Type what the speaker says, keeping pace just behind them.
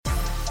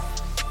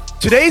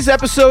Today's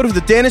episode of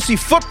the Dantasy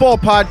Football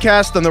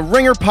Podcast on the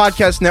Ringer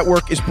Podcast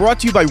Network is brought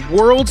to you by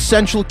World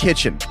Central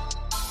Kitchen.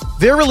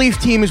 Their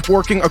relief team is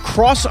working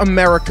across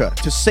America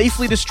to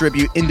safely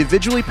distribute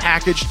individually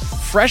packaged,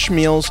 fresh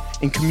meals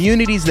in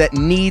communities that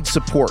need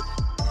support.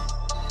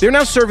 They're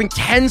now serving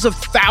tens of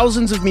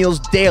thousands of meals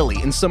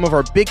daily in some of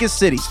our biggest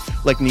cities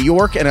like New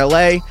York and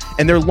LA,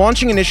 and they're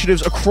launching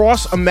initiatives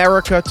across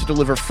America to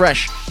deliver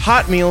fresh,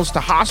 hot meals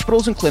to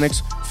hospitals and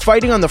clinics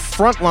fighting on the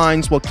front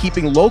lines while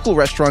keeping local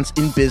restaurants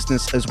in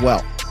business as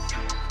well.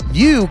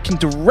 You can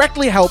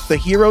directly help the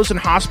heroes in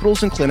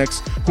hospitals and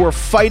clinics who are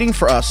fighting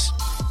for us,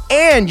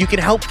 and you can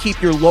help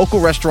keep your local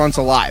restaurants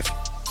alive.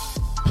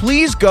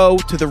 Please go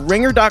to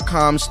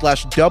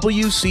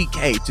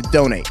theringer.com/WCK to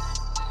donate.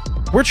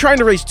 We're trying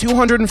to raise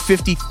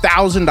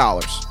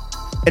 $250,000.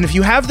 And if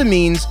you have the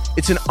means,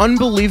 it's an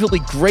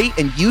unbelievably great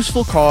and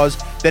useful cause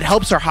that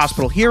helps our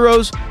hospital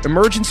heroes,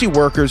 emergency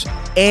workers,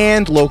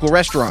 and local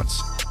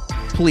restaurants.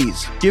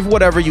 Please, give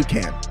whatever you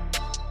can.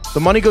 The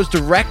money goes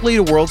directly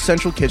to World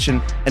Central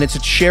Kitchen, and it's a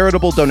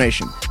charitable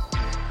donation.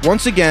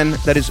 Once again,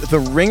 that is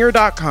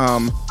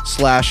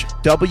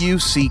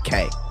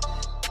theringer.com/WCK.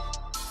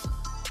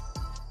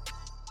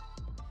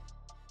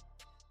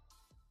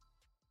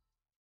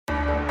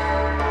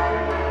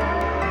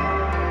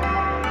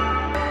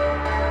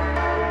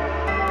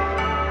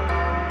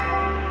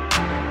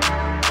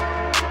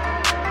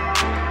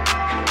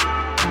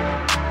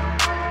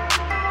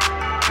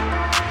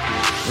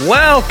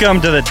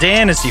 Welcome to the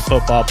Dantasy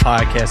Football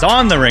Podcast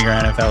on the Ringer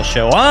NFL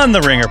Show on the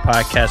Ringer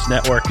Podcast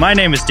Network. My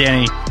name is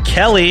Danny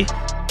Kelly.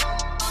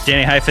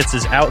 Danny Heifetz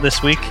is out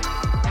this week.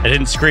 I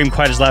didn't scream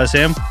quite as loud as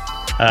him,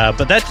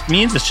 but that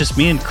means it's just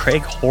me and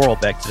Craig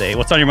Horlbeck today.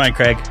 What's on your mind,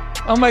 Craig?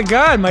 Oh my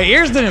God, my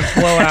ears didn't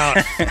flow out.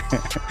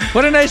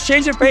 What a nice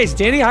change of pace.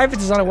 Danny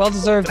Heifetz is on a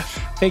well-deserved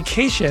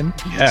vacation,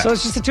 so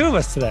it's just the two of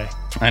us today.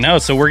 I know,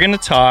 so we're going to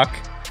talk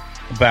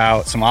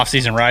about some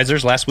off-season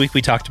risers. Last week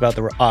we talked about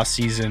the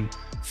off-season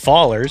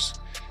fallers.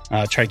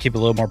 Try to keep it a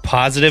little more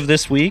positive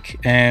this week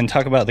and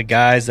talk about the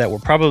guys that we're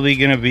probably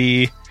going to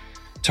be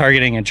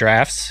targeting in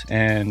drafts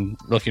and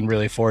looking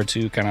really forward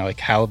to kind of like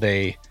how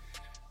they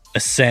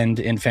ascend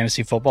in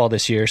fantasy football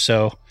this year.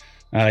 So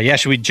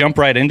should we jump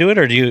right into it,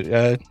 or do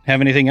you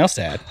have anything else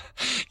to add?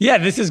 Yeah,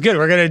 this is good.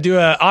 We're going to do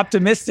an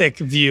optimistic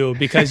view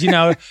because,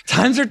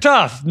 times are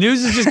tough.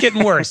 News is just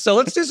getting worse. So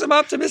let's do some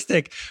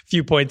optimistic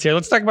viewpoints here.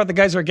 Let's talk about the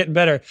guys who are getting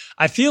better.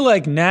 I feel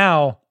like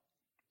now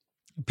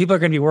people are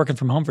going to be working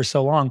from home for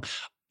so long.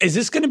 Is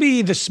this going to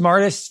be the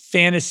smartest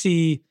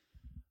fantasy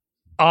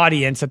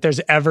audience that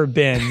there's ever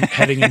been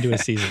heading into a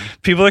season?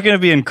 People are going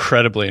to be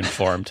incredibly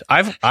informed.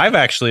 I've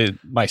actually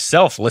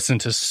myself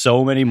listened to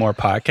so many more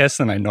podcasts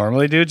than I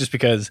normally do, just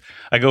because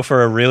I go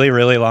for a really,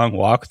 really long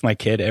walk with my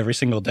kid every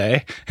single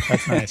day.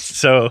 That's nice.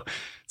 So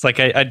it's like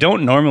I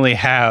don't normally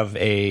have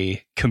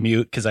a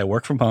commute because I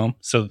work from home.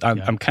 So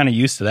I'm kind of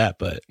used to that.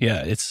 But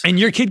yeah, and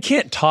your kid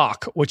can't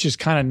talk, which is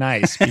kind of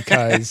nice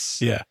because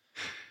yeah.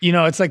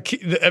 It's like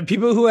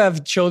people who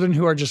have children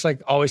who are just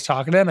like always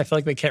talking to them. I feel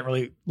like they can't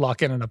really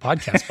lock in on a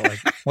podcast. But like,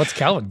 what's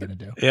Calvin going to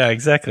do? Yeah,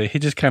 exactly. He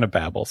just kind of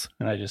babbles,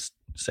 and I just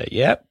say,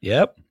 "Yep."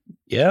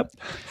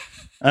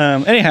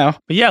 Anyhow,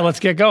 but yeah, let's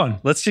get going.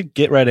 Let's just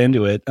get right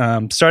into it.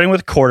 Starting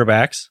with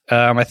quarterbacks,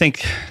 I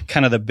think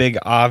kind of the big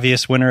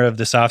obvious winner of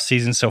this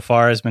offseason so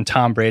far has been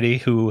Tom Brady,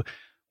 who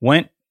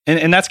went,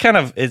 and that's kind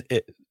of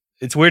it.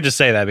 It's weird to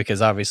say that because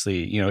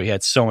obviously, he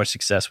had so much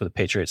success with the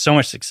Patriots, so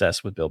much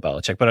success with Bill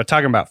Belichick, but I'm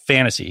talking about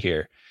fantasy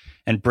here.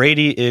 And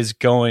Brady is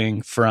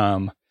going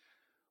from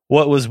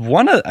what was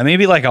one of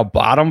maybe like a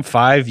bottom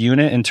 5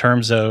 unit in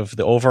terms of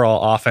the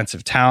overall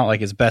offensive talent. Like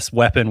his best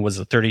weapon was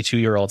a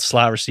 32-year-old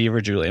slot receiver,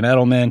 Julian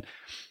Edelman.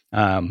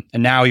 And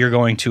now you're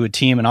going to a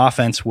team and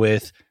offense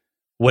with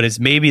what is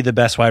maybe the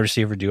best wide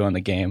receiver duo in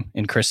the game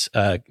in Chris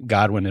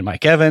Godwin and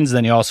Mike Evans.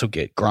 Then you also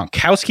get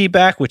Gronkowski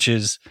back, which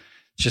is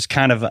just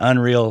kind of an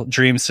unreal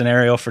dream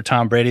scenario for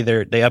Tom Brady.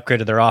 They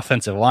upgraded their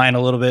offensive line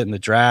a little bit in the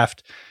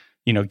draft,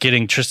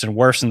 getting Tristan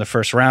Wirfs in the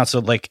first round. So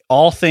like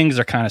all things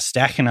are kind of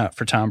stacking up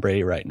for Tom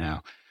Brady right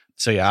now.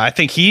 So yeah, I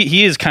think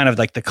he is kind of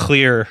like the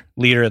clear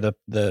leader of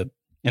the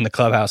in the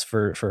clubhouse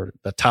for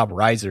the top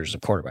risers of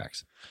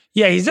quarterbacks.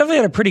 Yeah, he's definitely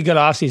had a pretty good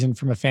offseason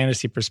from a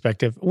fantasy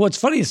perspective. What's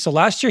funny is, so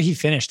last year he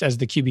finished as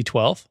the QB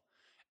 12,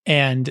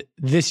 and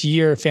this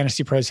year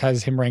Fantasy Pros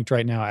has him ranked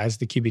right now as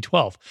the QB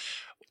 12,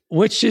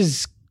 which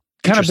is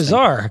kind of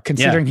bizarre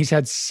considering he's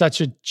had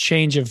such a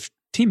change of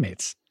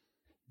teammates.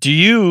 Do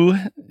you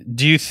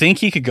think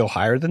he could go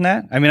higher than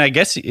that? I mean, I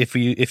guess if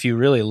you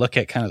really look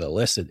at kind of the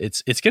list,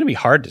 it's going to be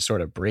hard to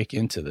sort of break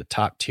into the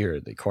top tier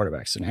of the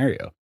quarterback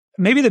scenario.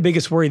 Maybe the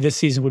biggest worry this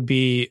season would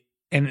be,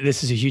 and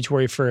this is a huge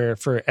worry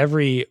for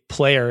every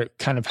player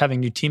kind of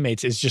having new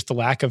teammates, is just the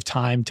lack of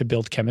time to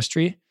build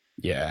chemistry.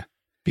 Yeah.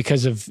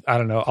 Because of, I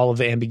don't know, all of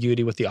the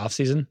ambiguity with the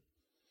offseason.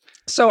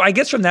 So I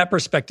guess from that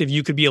perspective,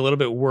 you could be a little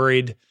bit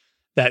worried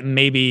that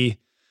maybe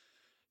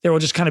there will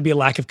just kind of be a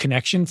lack of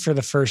connection for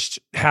the first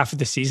half of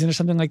the season or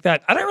something like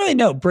that. I don't really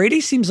know.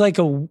 Brady seems like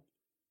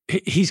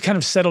he's kind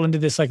of settled into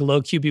this like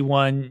low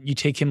QB1. You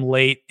take him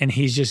late and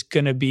he's just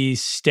going to be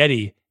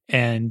steady,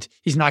 and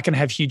he's not going to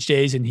have huge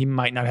days, and he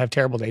might not have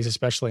terrible days,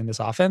 especially in this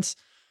offense.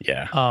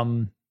 Yeah.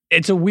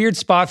 It's a weird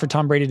spot for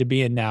Tom Brady to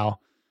be in now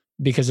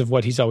because of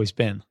what he's always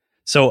been.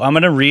 So I'm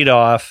going to read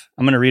off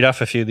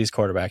a few of these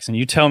quarterbacks, and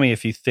you tell me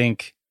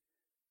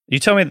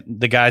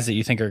the guys that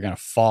you think are going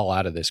to fall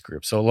out of this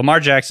group. So Lamar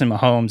Jackson,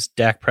 Mahomes,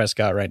 Dak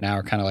Prescott right now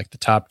are kind of like the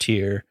top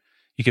tier.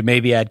 You could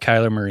maybe add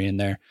Kyler Murray in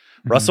there.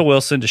 Mm-hmm. Russell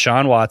Wilson,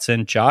 Deshaun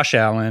Watson, Josh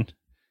Allen,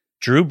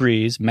 Drew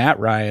Brees, Matt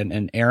Ryan,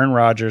 and Aaron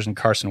Rodgers and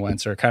Carson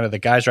Wentz are kind of the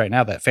guys right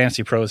now that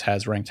Fantasy Pros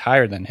has ranked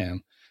higher than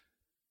him.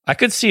 I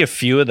could see a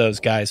few of those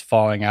guys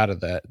falling out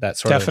of that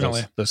sort Definitely.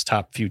 of those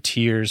top few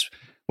tiers.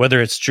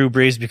 Whether it's Drew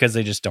Brees because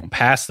they just don't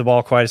pass the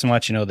ball quite as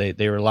much,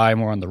 they rely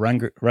more on the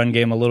run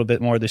game a little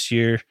bit more this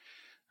year.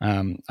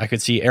 I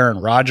could see Aaron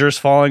Rodgers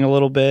falling a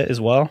little bit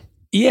as well.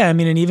 Yeah, I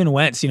mean, and even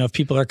Wentz, if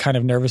people are kind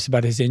of nervous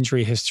about his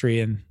injury history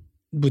and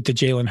with the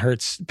Jalen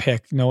Hurts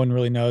pick, no one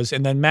really knows.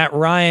 And then Matt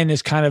Ryan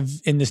is kind of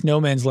in this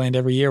no man's land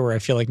every year where I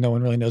feel like no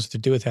one really knows what to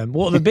do with him.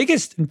 Well, the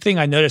biggest thing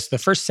I noticed, the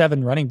first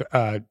 7 running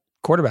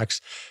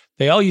quarterbacks,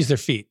 they all use their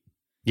feet.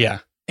 Yeah.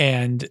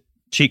 And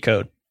cheat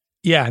code.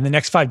 Yeah, and the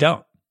next 5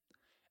 don't.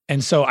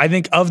 And so I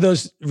think of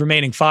those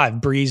remaining 5,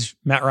 Brees,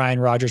 Matt Ryan,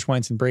 Rodgers,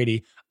 Wentz, and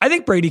Brady, I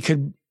think Brady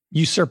could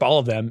usurp all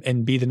of them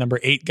and be the number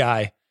 8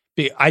 guy.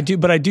 I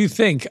do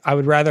think I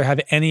would rather have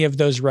any of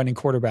those running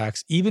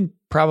quarterbacks, even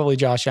probably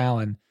Josh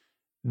Allen,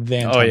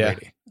 than Tom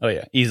Brady. Oh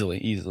yeah,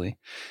 easily.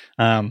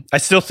 I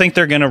still think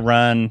they're going to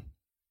run.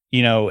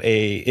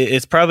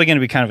 It's probably going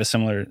to be kind of a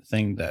similar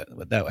thing that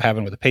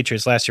happened with the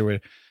Patriots last year,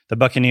 where the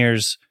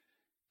Buccaneers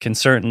can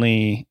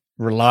certainly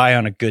rely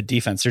on a good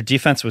defense. Their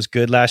defense was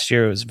good last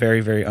year. It was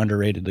very, very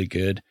underratedly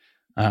good.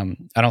 I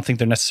don't think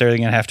they're necessarily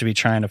going to have to be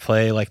trying to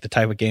play like the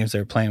type of games they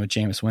were playing with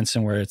Jameis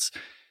Winston, where it's,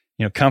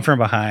 come from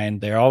behind.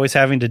 They're always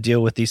having to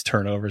deal with these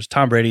turnovers.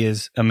 Tom Brady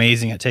is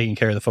amazing at taking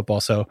care of the football.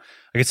 So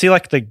I could see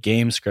like the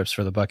game scripts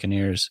for the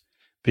Buccaneers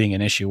being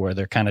an issue where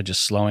they're kind of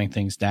just slowing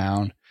things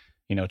down,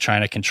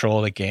 trying to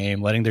control the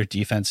game, letting their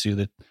defense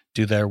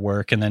do their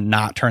work and then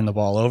not turn the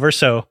ball over.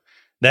 So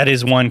that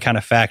is one kind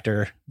of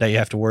factor that you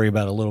have to worry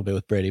about a little bit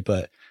with Brady,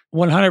 but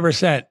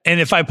 100%.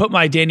 And if I put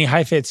my Danny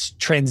Heifetz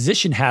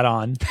transition hat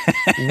on,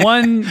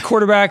 one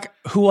quarterback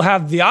who will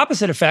have the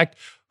opposite effect,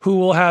 who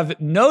will have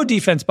no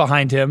defense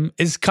behind him,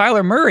 is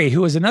Kyler Murray,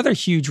 who is another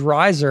huge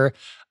riser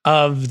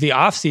of the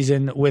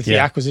offseason with the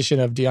acquisition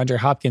of DeAndre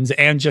Hopkins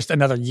and just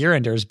another year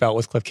under his belt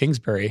with Cliff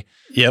Kingsbury.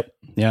 Yep.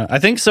 Yeah. I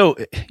think so.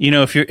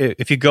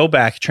 If you go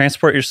back,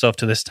 transport yourself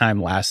to this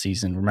time last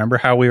season, remember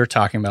how we were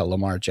talking about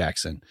Lamar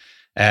Jackson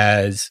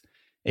as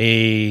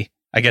I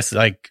guess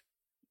like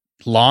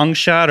long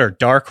shot or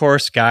dark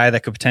horse guy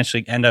that could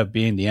potentially end up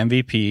being the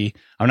MVP.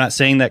 I'm not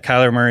saying that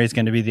Kyler Murray is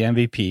going to be the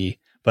MVP,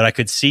 but I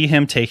could see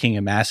him taking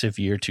a massive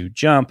year 2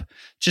 jump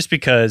just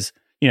because,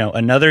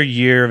 another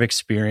year of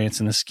experience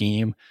in the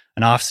scheme,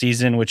 an off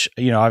season, which,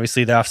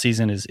 obviously the off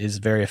season is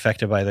very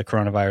affected by the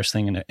coronavirus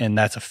thing. And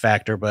that's a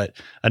factor, but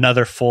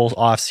another full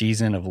off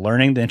season of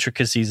learning the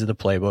intricacies of the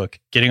playbook,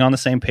 getting on the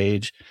same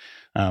page.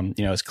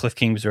 As Cliff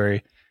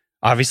Kingsbury,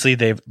 obviously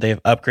they've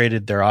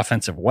upgraded their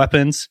offensive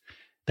weapons.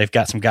 They've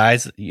got some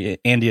guys,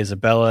 Andy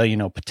Isabella,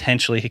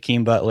 potentially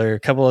Hakeem Butler, a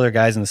couple other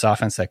guys in this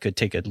offense that could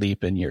take a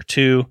leap in year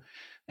 2.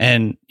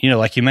 And,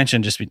 like you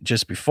mentioned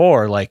just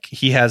before, like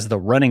he has the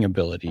running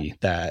ability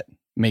that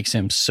makes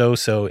him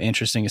so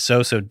interesting,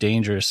 so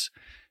dangerous,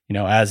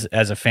 as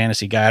a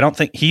fantasy guy. I don't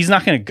think he's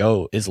not going to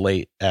go as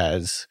late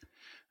as,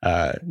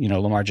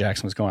 Lamar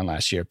Jackson was going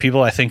last year.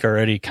 People I think are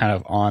already kind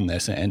of on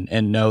this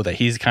and know that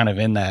he's kind of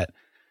in that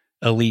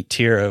elite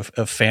tier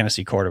of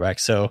fantasy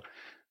quarterbacks. So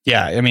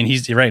yeah, I mean,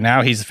 he's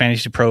the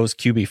Fantasy Pros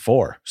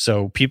QB4.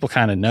 So people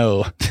kind of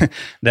know that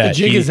the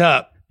jig is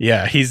up.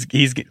 Yeah, he's.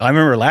 I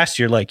remember last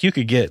year, like you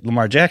could get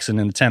Lamar Jackson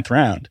in the 10th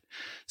round.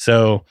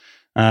 So,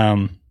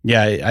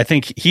 I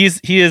think he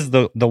is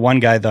the one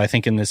guy though. I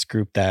think in this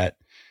group that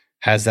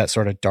has that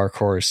sort of dark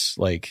horse,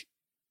 like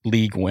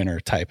league winner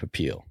type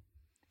appeal.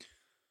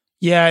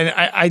 Yeah, and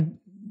I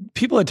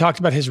people had talked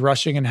about his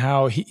rushing and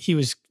how he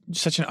was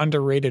such an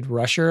underrated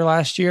rusher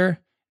last year,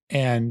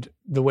 and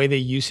the way they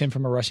use him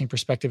from a rushing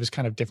perspective is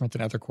kind of different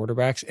than other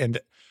quarterbacks. And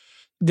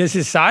does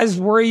his size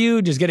worry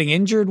you? Does getting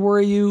injured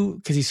worry you?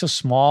 Because he's so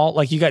small.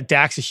 Like you got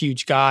Dak's a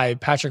huge guy.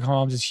 Patrick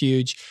Mahomes is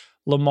huge.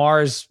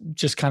 Lamar's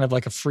just kind of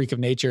like a freak of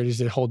nature. He's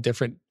a whole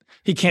different.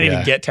 He can't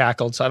even get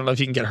tackled, so I don't know if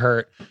he can get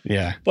hurt.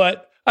 Yeah,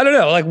 but I don't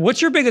know. Like,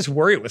 what's your biggest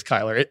worry with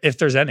Kyler, if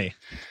there's any?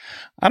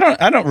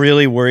 I don't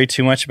really worry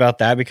too much about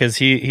that because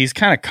he's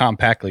kind of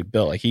compactly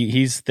built. Like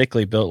he's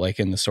thickly built, like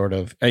in the sort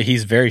of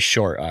he's very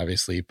short,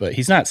 obviously, but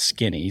he's not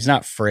skinny. He's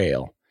not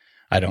frail,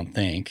 I don't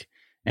think.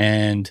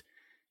 And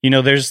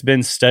there's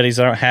been studies.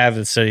 I don't have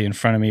the study in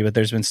front of me, but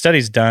there's been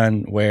studies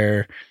done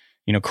where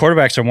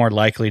quarterbacks are more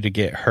likely to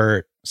get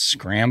hurt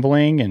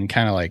scrambling and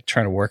kind of like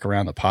trying to work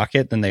around the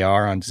pocket than they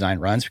are on design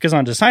runs. Because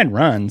on design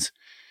runs,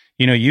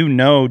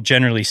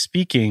 generally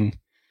speaking,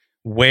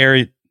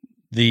 where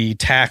the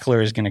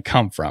tackler is going to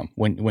come from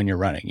when you're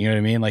running. You know what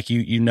I mean? Like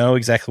you know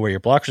exactly where your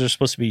blockers are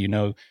supposed to be. You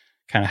know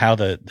kind of how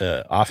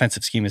the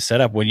offensive scheme is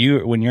set up. When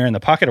you're in the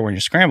pocket or when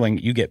you're scrambling,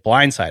 you get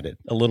blindsided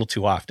a little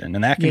too often,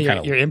 and that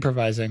can you're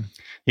improvising.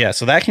 Yeah,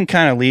 so that can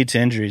kind of lead to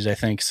injuries, I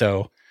think.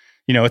 So,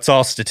 it's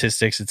all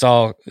statistics, it's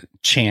all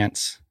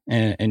chance,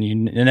 and you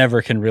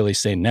never can really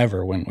say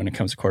never when it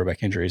comes to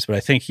quarterback injuries. But I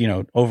think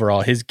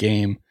overall his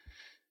game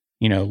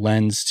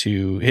lends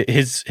to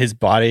his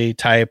body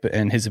type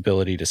and his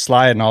ability to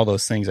slide and all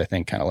those things, I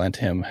think kind of lend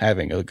to him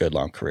having a good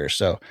long career.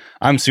 So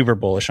I'm super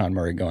bullish on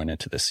Murray going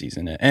into this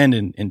season and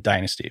in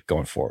Dynasty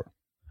going forward.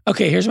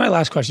 Okay, here's my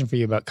last question for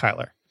you about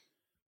Kyler.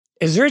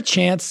 Is there a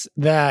chance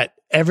that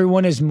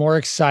everyone is more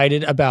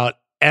excited about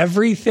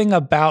everything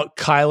about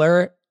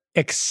Kyler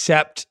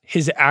except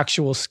his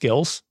actual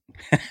skills?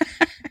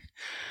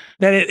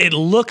 That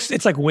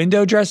it's like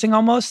window dressing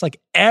almost. Like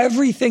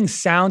everything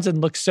sounds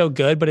and looks so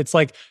good, but it's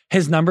like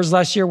his numbers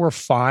last year were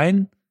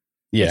fine.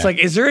 Yeah. It's like,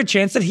 is there a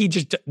chance that he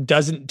just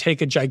doesn't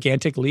take a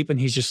gigantic leap and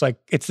he's just like,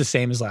 it's the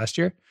same as last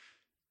year?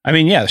 I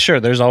mean, yeah, sure.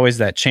 There's always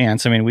that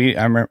chance. I mean,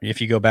 I remember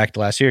if you go back to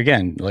last year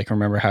again, like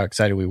remember how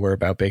excited we were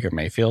about Baker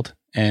Mayfield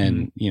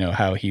and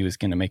how he was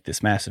going to make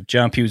this massive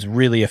jump. He was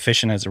really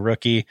efficient as a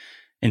rookie,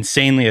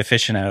 insanely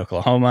efficient at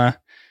Oklahoma.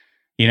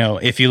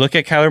 If you look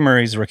at Kyler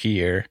Murray's rookie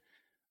year,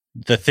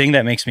 the thing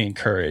that makes me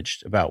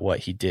encouraged about what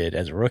he did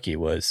as a rookie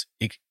was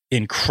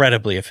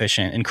incredibly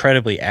efficient,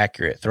 incredibly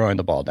accurate, throwing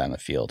the ball down the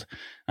field.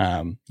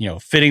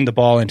 Fitting the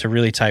ball into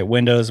really tight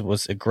windows,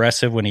 was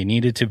aggressive when he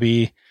needed to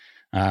be.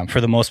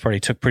 For the most part, he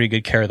took pretty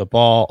good care of the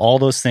ball. All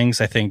those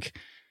things I think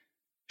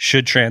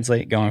should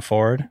translate going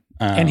forward.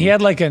 And he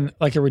had like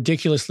a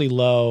ridiculously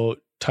low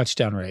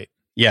touchdown rate.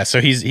 Yeah, so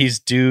he's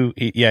due.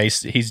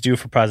 He's due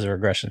for positive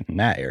regression in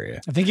that area.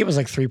 I think it was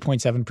like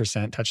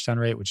 3.7% touchdown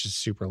rate, which is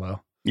super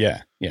low.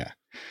 Yeah.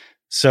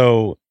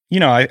 So,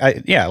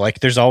 like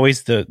there's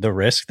always the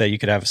risk that you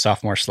could have a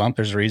sophomore slump.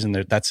 There's a reason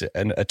that's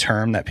a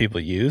term that people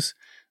use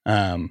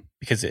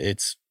because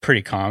it's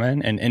pretty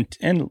common.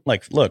 And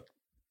like, look,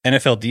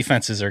 NFL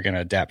defenses are going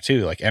to adapt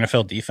too. Like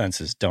NFL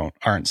defenses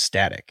aren't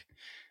static,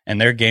 and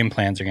their game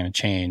plans are going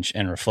to change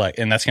and reflect,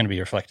 and that's going to be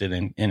reflected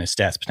in his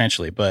stats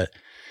potentially. But,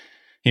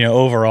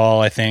 overall,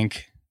 I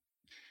think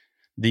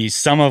the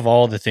sum of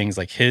all the things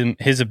like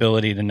his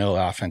ability to know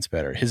offense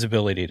better, his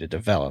ability to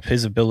develop,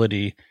 his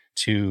ability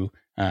to,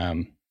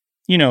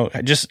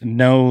 just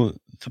know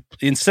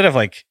instead of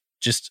like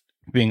just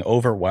being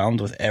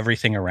overwhelmed with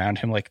everything around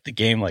him, like the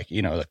game, like,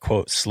 the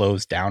quote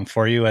slows down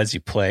for you as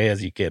you play,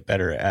 as you get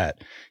better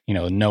at,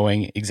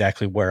 knowing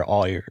exactly where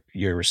all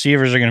your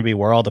receivers are going to be,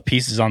 where all the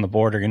pieces on the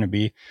board are going to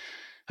be.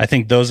 I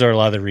think those are a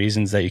lot of the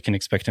reasons that you can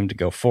expect him to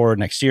go forward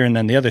next year. And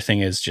then the other thing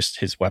is just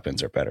his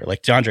weapons are better.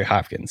 Like DeAndre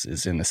Hopkins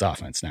is in this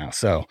offense now.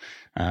 So,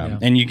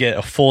 and you get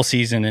a full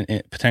season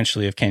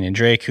potentially of Kenyon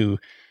Drake, who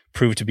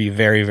proved to be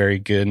very, very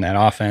good in that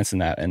offense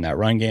and that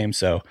run game.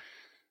 So,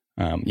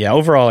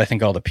 overall, I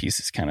think all the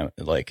pieces kind of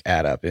like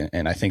add up.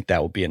 And I think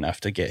that will be enough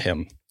to get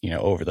him,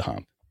 over the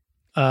hump.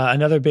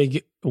 Another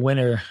big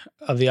winner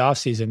of the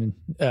offseason,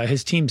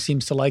 his team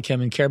seems to like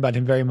him and care about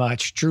him very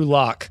much. Drew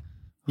Lock.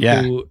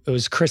 Yeah. It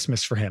was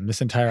Christmas for him this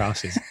entire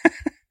offseason.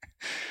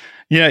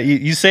 Yeah,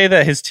 you say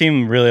that his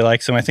team really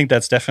likes him. I think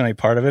that's definitely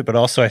part of it, but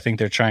also I think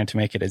they're trying to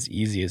make it as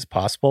easy as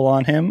possible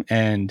on him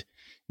and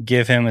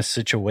give him a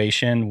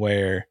situation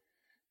where,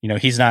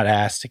 he's not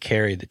asked to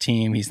carry the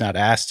team. He's not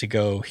asked to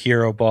go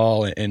hero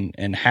ball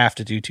and have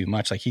to do too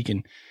much. Like he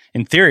can,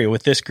 in theory,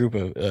 with this group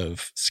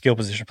of skill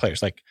position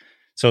players, like,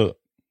 so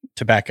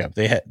to back up,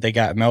 they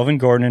got Melvin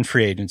Gordon in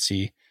free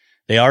agency.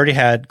 They already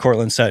had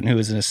Cortland Sutton, who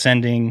was an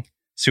ascending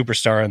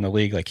superstar in the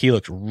league. Like he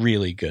looked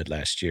really good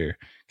last year,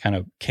 kind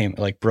of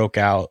broke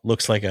out,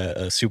 looks like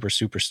a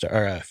superstar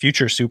or a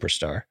future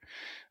superstar.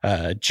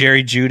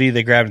 Jerry Jeudy,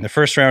 they grabbed in the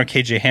first round,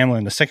 KJ Hamler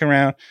in the second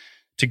round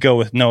to go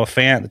with Noah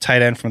Fant, the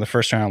tight end from the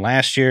first round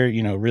last year,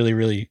 really,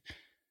 really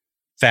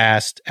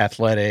fast,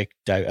 athletic,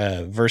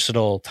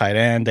 versatile tight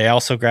end. They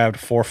also grabbed a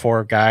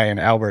 4.4 guy in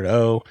Albert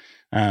O,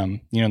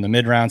 in the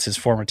mid rounds, his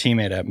former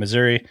teammate at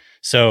Missouri.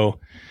 So,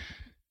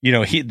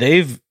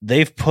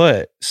 they've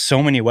put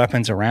so many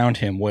weapons around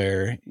him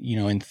where,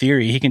 in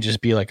theory, he can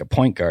just be like a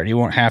point guard. He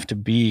won't have to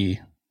be,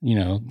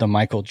 the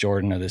Michael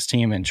Jordan of this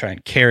team and try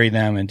and carry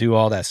them and do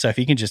all that stuff.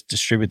 He can just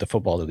distribute the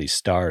football to these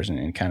stars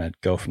and kind of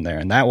go from there.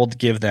 And that will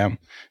give them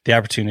the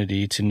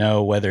opportunity to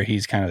know whether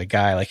he's kind of the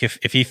guy. Like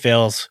if he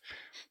fails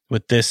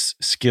with this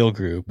skill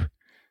group,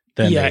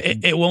 then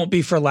it won't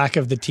be for lack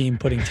of the team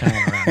putting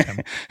talent around him.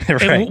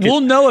 Right.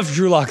 We'll know if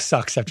Drew Lock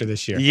sucks after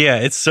this year. Yeah,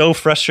 it's so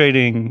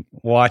frustrating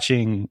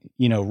watching,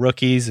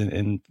 rookies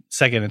and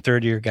second and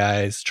third year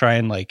guys try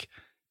and like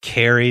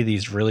carry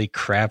these really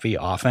crappy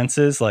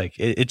offenses. Like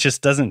it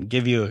just doesn't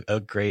give you a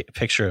great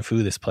picture of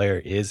who this player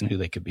is and who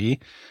they could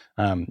be.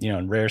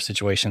 In rare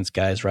situations,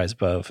 guys rise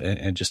above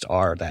and just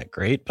are that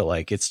great, but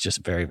like it's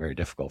just very, very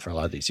difficult for a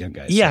lot of these young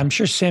guys. Yeah, so. I'm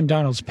sure Sam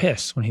Darnold's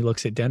pissed when he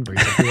looks at Denver.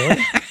 He's like,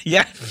 really?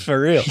 Yeah,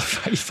 for real.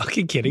 Are you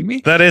fucking kidding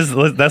me?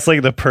 That's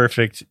like the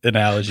perfect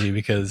analogy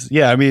because,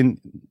 yeah, I mean,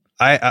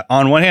 I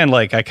on one hand,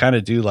 like I kind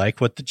of do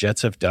like what the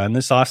Jets have done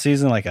this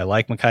offseason. Like I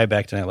like Mekhi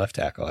Becton at left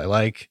tackle. I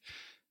like,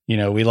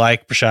 we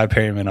like Brashad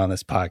Perryman on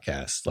this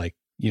podcast. Like,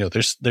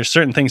 there's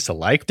certain things to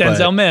like.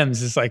 Denzel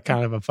Mims is like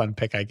kind of a fun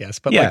pick, I guess.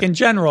 But like in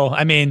general,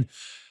 I mean,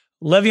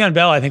 Le'Veon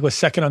Bell, I think, was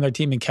second on their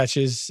team in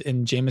catches,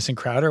 and Jamison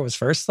Crowder was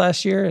first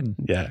last year. And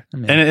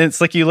and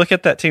it's like you look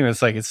at that team,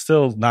 it's like it's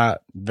still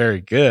not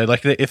very good.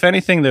 Like if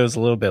anything, there was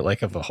a little bit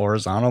like of a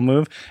horizontal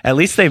move. At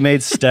least they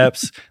made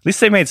steps. At least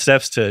they made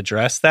steps to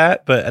address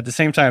that. But at the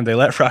same time, they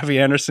let Robbie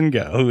Anderson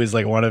go, who is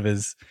like one of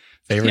his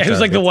favorite. Yeah, he was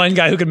like the one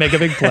guy who could make a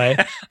big play.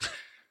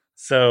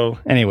 So,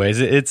 anyways,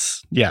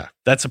 that's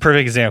a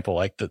perfect example.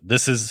 Like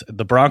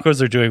the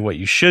Broncos are doing what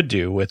you should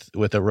do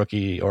with a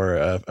rookie or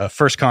a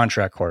first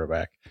contract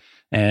quarterback.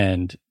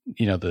 And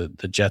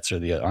the Jets are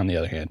on the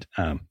other hand.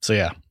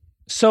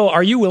 So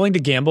are you willing to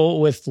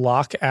gamble with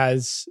Locke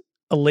as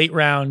a late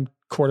round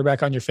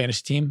quarterback on your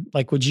fantasy team?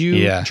 Like, would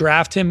you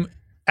draft him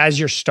as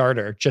your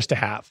starter just to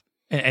have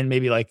and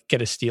maybe like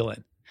get a steal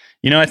in?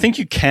 I think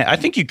you can. I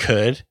think you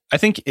could. I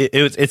think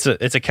it's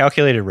a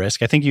calculated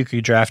risk. I think you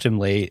could draft him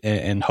late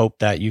and hope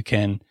that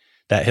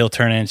he'll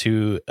turn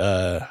into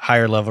a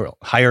higher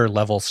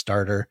level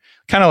starter,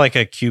 kind of like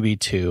a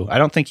QB2. I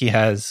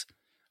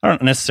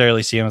don't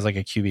necessarily see him as like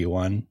a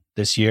QB1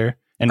 this year.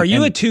 Are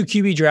you a 2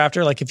 QB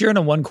drafter? Like if you're in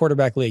a 1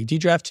 quarterback league, do you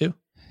draft 2?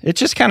 It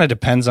just kind of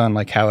depends on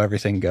like how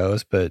everything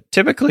goes, but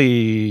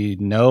typically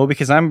no,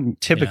 because I'm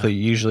typically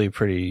usually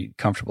pretty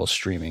comfortable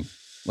streaming.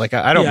 Like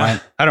I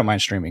don't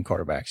mind streaming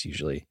quarterbacks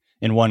usually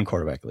in 1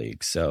 quarterback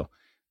league. So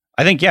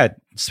I think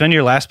spend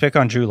your last pick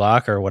on Drew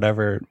Lock or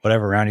whatever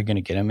round you're going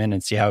to get him in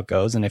and see how it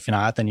goes. And if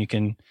not, then you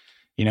can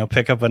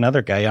pick up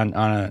another guy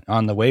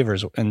on the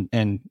waivers,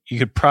 and you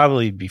could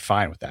probably be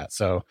fine with that.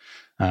 So,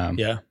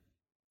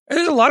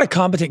 there's a lot of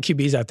competent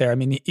QBs out there. I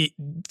mean,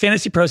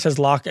 Fantasy Pros has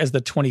Locke as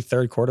the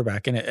 23rd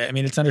quarterback, and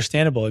it's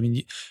understandable. I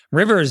mean,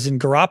 Rivers and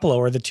Garoppolo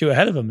are the 2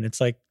 ahead of him, and it's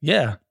like,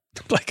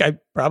 like I'd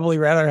probably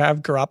rather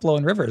have Garoppolo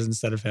and Rivers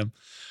instead of him.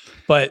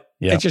 But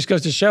it just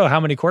goes to show how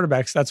many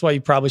quarterbacks. That's why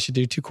you probably should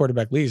do 2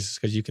 quarterback leagues,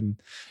 because you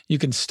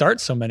can start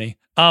so many.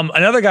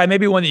 Another guy,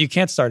 maybe one that you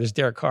can't start, is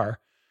Derek Carr.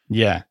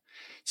 Yeah.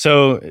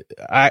 So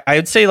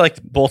I'd say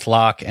like both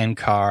Locke and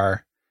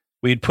Carr,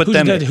 we'd put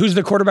them. Who's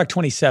the quarterback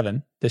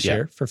 27 this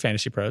year for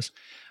Fantasy Pros?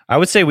 I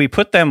would say we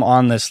put them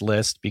on this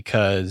list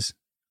because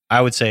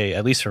I would say,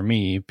 at least for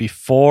me,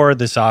 before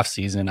this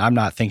offseason, I'm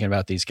not thinking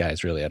about these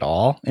guys really at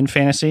all in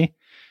fantasy.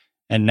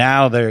 And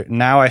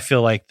now I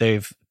feel like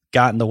they've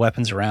gotten the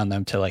weapons around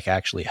them to like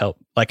actually help.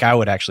 Like I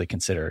would actually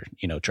consider,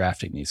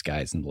 drafting these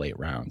guys in the late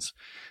rounds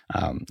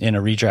in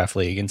a redraft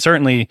league. And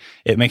certainly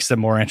it makes them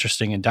more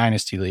interesting in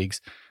dynasty leagues.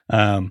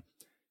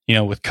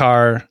 With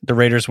Carr, the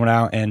Raiders went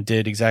out and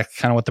did exactly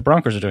kind of what the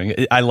Broncos are doing.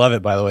 I love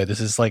it, by the way. This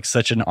is like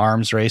such an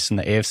arms race in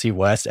the AFC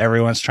West.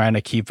 Everyone's trying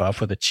to keep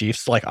up with the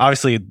Chiefs. Like,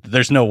 obviously,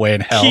 there's no way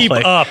in hell. Keep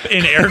up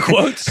in air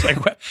quotes.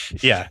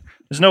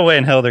 There's no way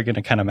in hell they're going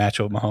to kind of match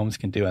what Mahomes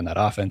can do in that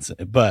offense.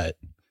 But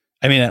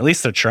I mean, at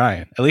least they're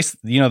trying. At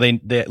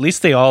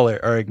least they all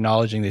are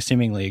acknowledging. They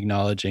seemingly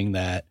acknowledging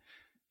that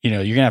you're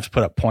going to have to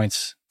put up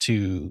points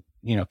to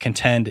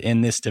contend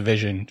in this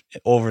division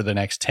over the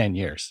next 10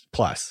 years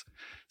plus.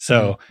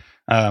 So,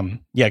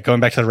 going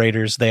back to the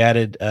Raiders, they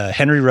added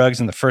Henry Ruggs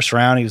in the first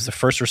round. He was the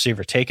first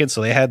receiver taken.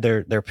 So they had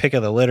their pick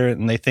of the litter,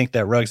 and they think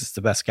that Ruggs is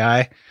the best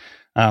guy.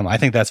 I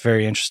think that's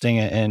very interesting,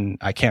 and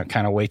I can't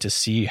kind of wait to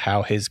see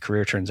how his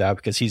career turns out,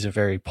 because he's a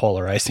very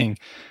polarizing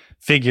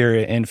figure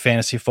in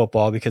fantasy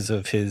football because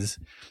of his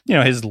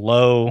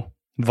low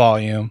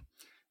volume.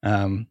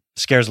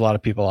 Scares a lot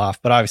of people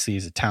off, but obviously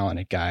he's a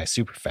talented guy,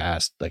 super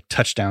fast, like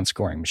touchdown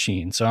scoring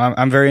machine. So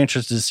I'm very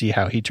interested to see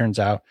how he turns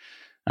out.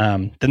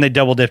 Then they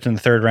double dipped in the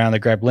 3rd round. They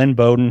grabbed Lynn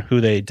Bowden,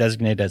 who they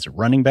designated as a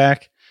running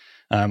back.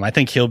 I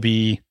think he'll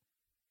be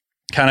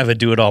kind of a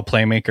do-it-all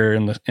playmaker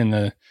in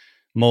the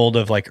mold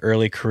of like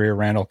early career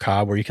Randall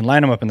Cobb, where you can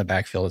line him up in the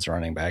backfield as a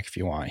running back if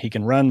you want. He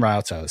can run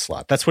routes out of the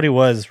slot. That's what he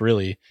was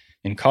really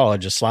in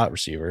college, a slot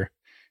receiver.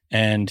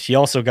 And he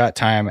also got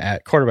time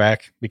at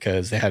quarterback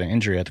because they had an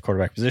injury at the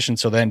quarterback position.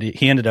 So then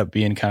he ended up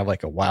being kind of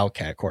like a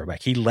wildcat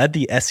quarterback. He led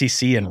the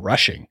SEC in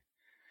rushing,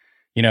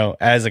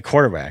 as a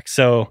quarterback.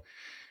 So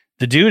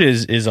the dude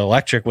is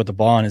electric with the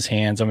ball in his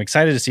hands. I'm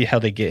excited to see how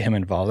they get him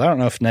involved. I don't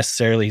know if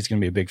necessarily he's going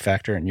to be a big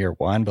factor in year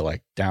 1, but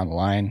like down the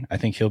line, I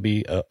think he'll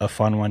be a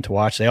fun one to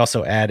watch. They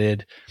also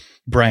added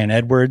Bryan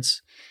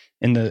Edwards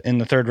in the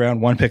 3rd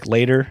round, 1 pick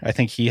later. I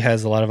think he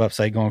has a lot of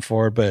upside going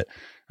forward, but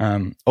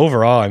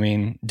overall, I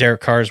mean,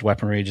 Derek Carr's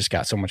weaponry just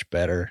got so much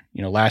better.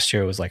 Last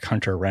year it was like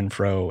Hunter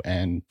Renfrow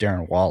and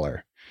Darren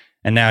Waller,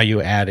 and now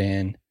you add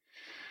in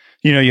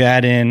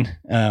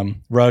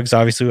Ruggs,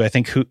 obviously, I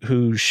think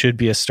who should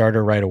be a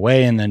starter right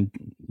away. And then,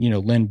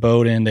 Lynn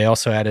Bowden. They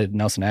also added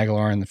Nelson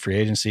Aguilar in the free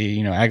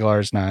agency. Aguilar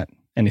is not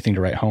anything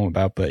to write home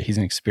about, but he's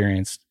an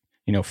experienced,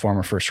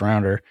 former first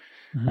rounder.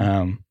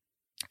 Mm-hmm.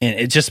 And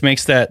it just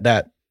makes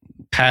that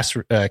pass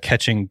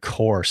catching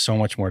core so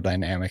much more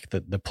dynamic,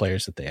 the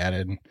players that they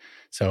added.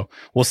 So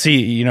we'll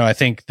see. I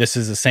think this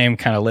is the same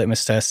kind of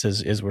litmus test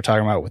as we're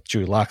talking about with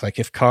Drew Lock. Like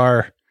if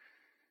Carr,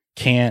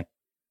 can't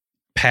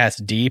pass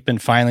deep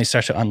and finally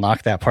start to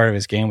unlock that part of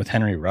his game with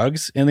Henry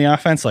Ruggs in the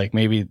offense, like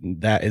maybe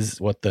that is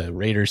what the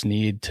Raiders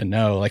need to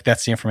know. Like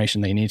that's the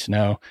information they need to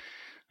know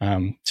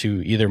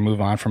to either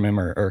move on from him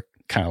or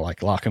kind of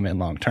like lock him in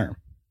long term.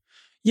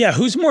 Yeah,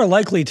 who's more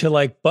likely to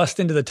like bust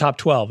into the top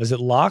 12? Is it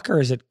Locke or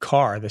is it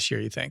Carr this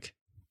year, you think?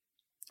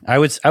 I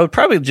would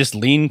probably just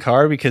lean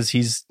Carr because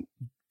he's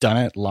done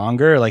it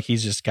longer. Like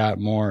he's just got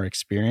more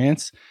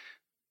experience.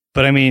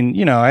 But I mean,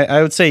 you know,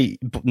 I would say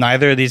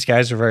neither of these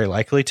guys are very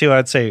likely to.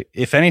 I'd say,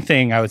 if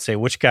anything, I would say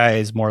which guy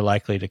is more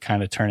likely to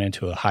kind of turn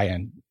into a high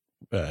end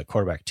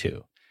quarterback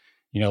too.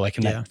 You know, like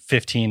in that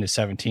 15 to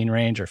 17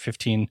 range or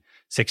 15,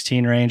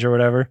 16 range or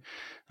whatever.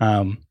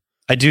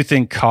 I do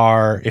think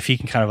Carr, if he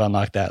can kind of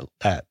unlock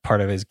that part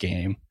of his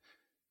game,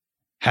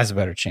 has a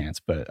better chance.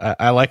 But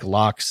I like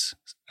Locke's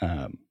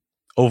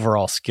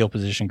overall skill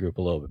position group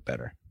a little bit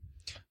better.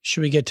 Should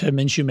we get to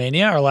Minshew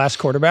Mania, our last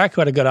quarterback who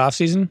had a good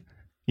offseason?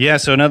 Yeah,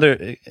 so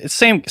another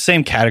same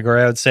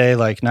category, I would say,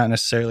 like not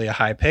necessarily a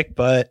high pick,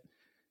 but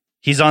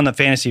he's on the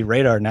fantasy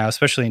radar now,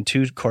 especially in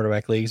 2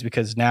 quarterback leagues,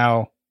 because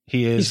now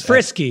he's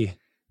frisky.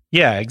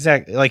 Yeah,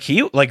 exactly.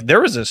 Like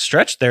there was a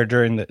stretch there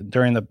during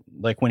the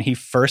like when he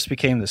first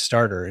became the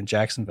starter in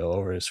Jacksonville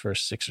over his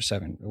first 6 or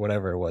 7 or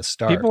whatever it was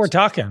starts. People were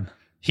talking.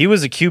 He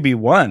was a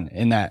QB1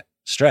 in that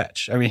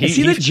stretch. I mean, is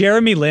he the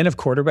Jeremy Lin of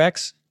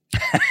quarterbacks?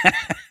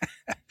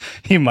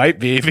 He might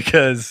be,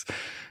 because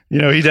you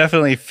know, he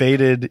definitely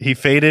faded. He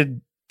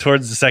faded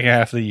towards the second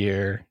half of the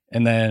year.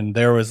 And then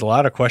there was a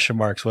lot of question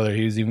marks whether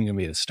he was even going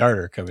to be the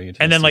starter coming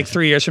into and then season. Like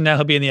 3 years from now,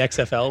 he'll be in the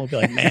XFL. We'll be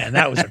like, man,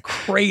 that was a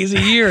crazy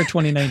year,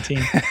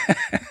 2019.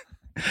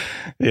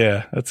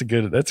 Yeah, that's a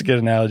good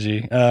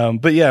analogy.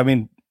 But yeah, I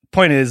mean,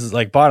 point is,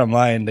 like, bottom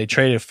line, they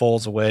traded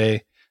Foles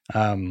away.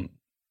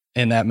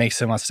 And that makes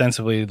him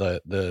ostensibly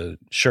the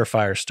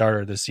surefire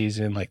starter this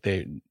season. Like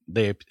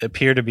they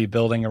appear to be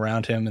building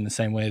around him in the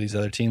same way these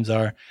other teams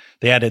are.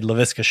 They added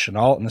Laviska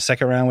Shenault in the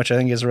second round, which I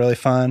think is really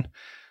fun.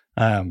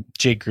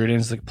 Jake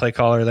Gruden's the play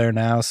caller there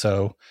now.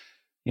 So,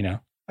 you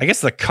know, I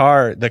guess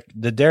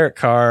the Derek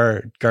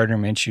Carr, Gardner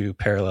Minshew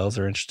parallels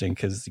are interesting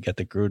because you got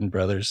the Gruden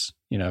brothers,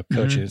 you know,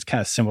 coaching. Mm-hmm. It's kind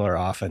of similar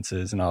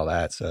offenses and all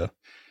that. So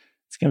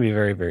it's going to be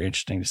very, very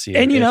interesting to see.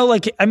 And, you know,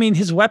 like, I mean,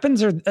 his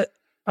weapons are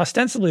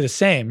ostensibly the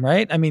same,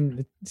 right? I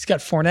mean, he's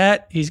got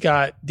Fournette, he's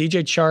got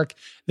DJ Chark.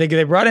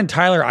 They brought in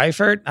Tyler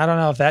Eifert. I don't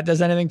know if that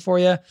does anything for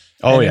you.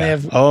 Oh, yeah.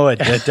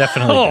 It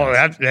definitely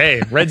does.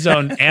 Hey, red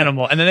zone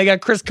animal. And then they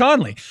got Chris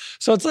Conley.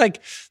 So it's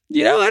like,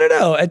 you know, I don't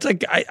know. It's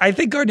like, I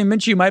think Gardner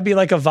Minshew might be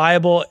like a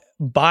viable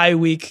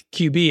bye-week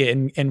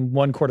QB in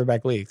 1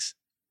 quarterback leagues.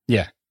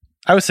 Yeah,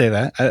 I would say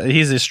that.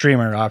 He's a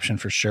streamer option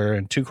for sure.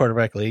 In 2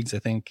 quarterback leagues, I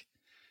think,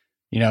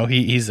 you know,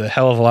 he's a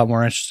hell of a lot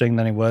more interesting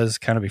than he was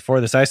kind of before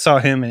this. I saw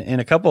him in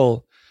a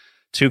couple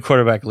 2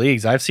 quarterback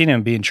leagues. I've seen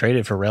him being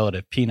traded for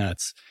relative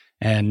peanuts.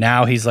 And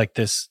now he's like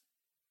this,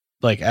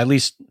 like, at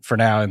least for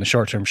now in the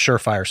short term,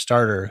 surefire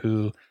starter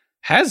who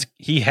has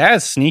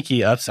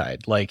sneaky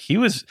upside. Like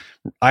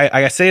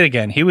I say it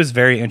again, he was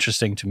very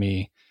interesting to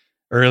me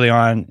early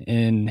on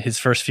in his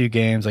first few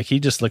games. Like he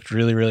just looked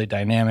really, really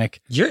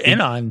dynamic. You're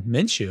in on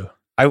Minshew.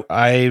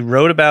 I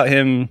wrote about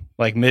him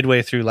like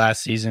midway through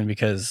last season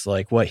because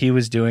like what he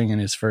was doing in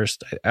his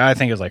first, I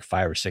think it was like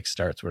 5 or 6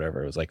 starts,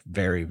 whatever. It was like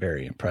very,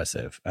 very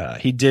impressive.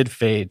 He did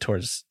fade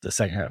towards the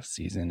second half of the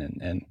season,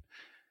 and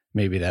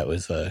maybe that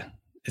was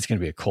it's going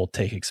to be a cold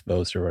take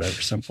exposed or whatever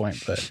at some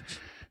point. But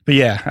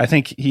yeah, I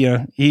think he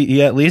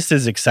at least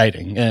is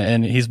exciting,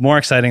 and he's more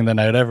exciting than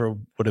I'd ever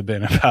would have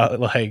been about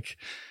like,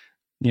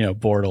 you know,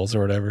 Bortles or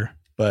whatever.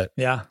 But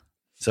yeah,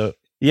 so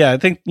yeah, I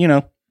think, you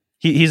know,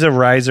 he's a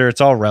riser. It's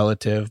all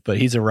relative, but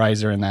he's a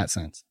riser in that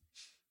sense.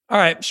 All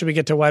right. Should we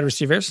get to wide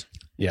receivers?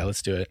 Yeah,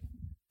 let's do it.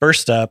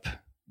 First up,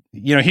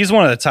 you know, he's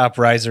one of the top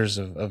risers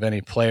of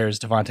any players,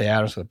 Davante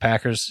Adams with the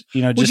Packers.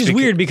 You know, which is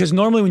weird because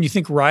normally when you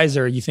think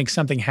riser, you think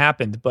something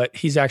happened, but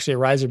he's actually a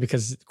riser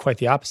because quite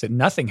the opposite.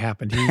 Nothing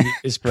happened. He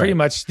is pretty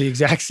much the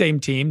exact same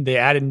team. They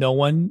added no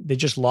one. They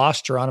just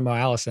lost Geronimo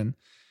Allison.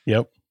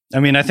 Yep. I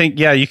mean, I think,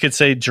 yeah, you could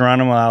say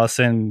Geronimo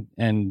Allison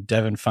and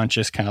Devin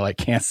Funchess kind of like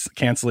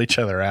cancel each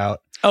other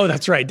out. Oh,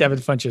 that's right. Devin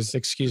Funchess,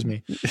 excuse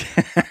me.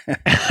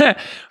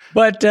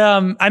 But,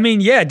 I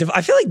mean, yeah,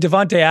 I feel like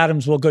Davante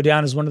Adams will go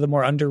down as one of the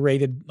more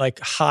underrated, like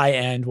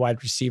high-end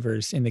wide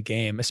receivers in the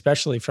game,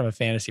 especially from a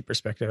fantasy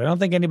perspective. I don't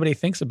think anybody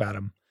thinks about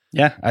him.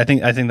 Yeah, I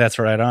think that's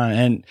right on.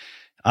 And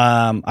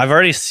I've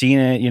already seen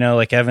it, you know,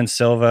 like Evan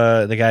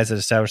Silva, the guys that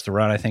established the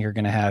run, I think are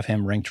going to have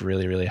him ranked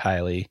really, really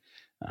highly.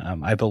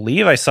 I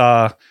believe I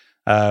saw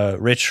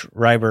Rich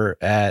Reiber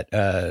at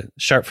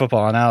Sharp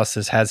Football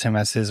Analysis has him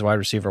as his wide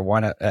receiver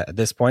 1 at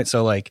this point.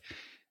 So like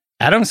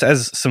Adams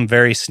has some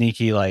very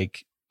sneaky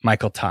like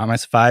Michael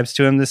Thomas vibes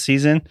to him this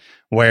season,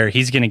 where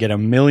he's going to get a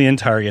million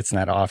targets in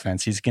that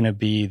offense. He's going to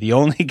be the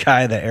only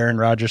guy that Aaron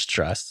Rodgers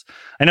trusts.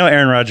 I know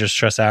Aaron Rodgers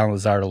trusts Allen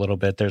Lazard a little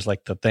bit. There's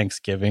like the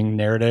Thanksgiving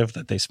narrative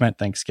that they spent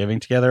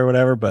Thanksgiving together or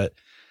whatever, but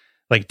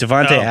like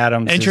Davante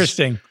Adams.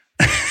 Interesting.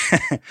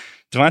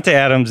 Davante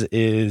Adams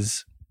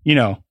is, you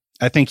know,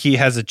 I think he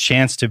has a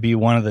chance to be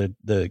one of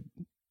the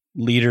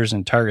leaders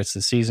in targets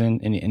this season,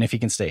 and if he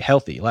can stay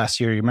healthy. Last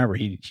year, you remember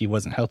he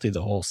wasn't healthy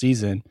the whole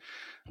season,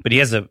 but he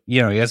has the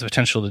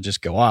potential to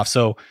just go off.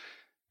 So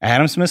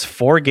Adams missed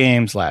 4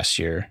 games last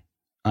year,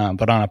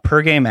 but on a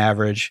per game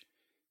average,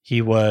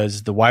 he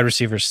was the wide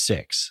receiver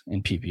 6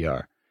 in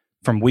PPR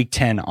from week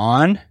 10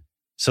 on.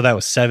 So that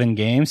was 7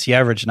 games. He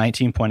averaged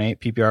 19.8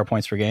 PPR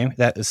points per game.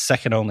 That is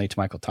second only to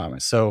Michael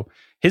Thomas. So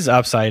his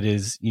upside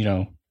is,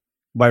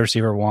 wide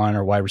receiver 1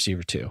 or wide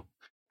receiver 2.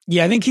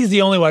 Yeah, I think he's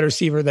the only wide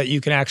receiver that you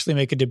can actually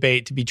make a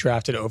debate to be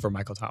drafted over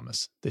Michael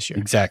Thomas this year.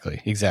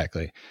 Exactly. He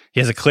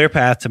has a clear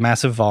path to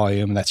massive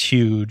volume. That's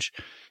huge.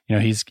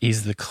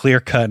 He's the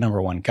clear-cut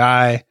number 1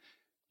 guy.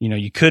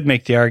 You could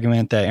make the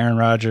argument that Aaron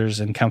Rodgers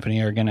and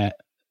company are going to,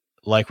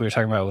 like we were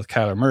talking about with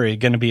Kyler Murray,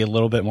 going to be a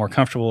little bit more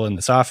comfortable in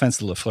this offense,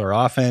 the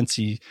LaFleur offense.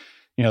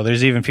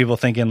 There's even people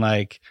thinking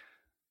like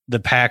the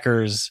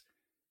Packers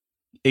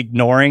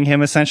ignoring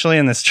him essentially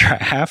in this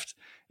draft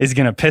is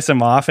going to piss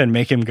him off and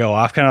make him go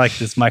off. Kind of like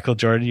this Michael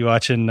Jordan. Are you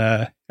watching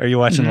The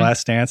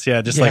Last Dance?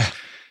 Yeah. Like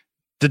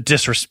the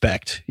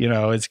disrespect,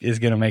 is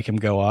going to make him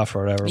go off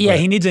or whatever. Yeah.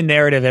 He needs a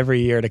narrative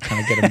every year to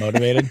kind of get him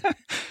motivated.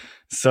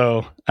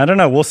 So I don't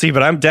know. We'll see,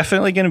 but I'm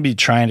definitely going to be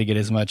trying to get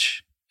as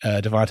much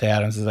Davante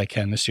Adams as I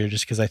can this year,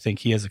 just because I think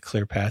he has a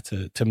clear path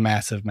to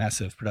massive,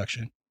 massive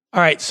production. All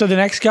right. So the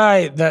next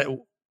guy that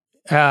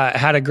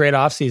had a great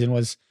offseason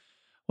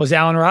was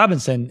Allen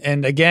Robinson.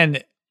 And again,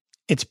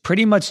 it's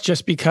pretty much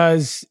just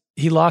because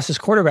he lost his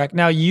quarterback.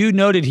 Now, you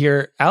noted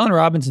here, Allen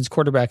Robinson's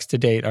quarterbacks to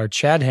date are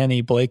Chad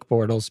Henne, Blake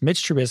Bortles,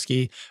 Mitch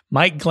Trubisky,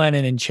 Mike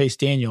Glennon, and Chase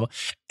Daniel.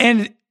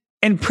 And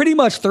pretty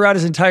much throughout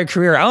his entire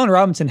career, Allen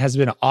Robinson has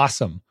been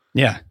awesome.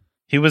 Yeah.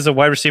 He was a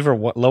wide receiver,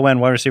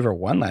 low-end wide receiver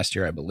 1 last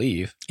year, I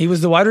believe. He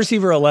was the wide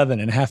receiver 11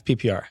 in half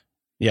PPR.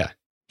 Yeah.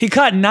 He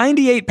caught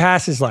 98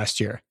 passes last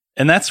year.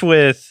 And that's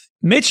with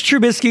Mitch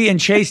Trubisky and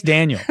Chase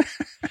Daniel.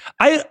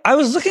 I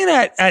was looking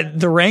at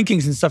the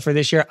rankings and stuff for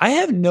this year. I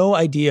have no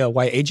idea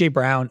why A.J.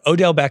 Brown,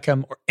 Odell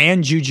Beckham,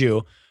 and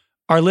Juju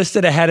are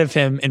listed ahead of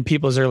him in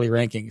people's early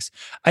rankings.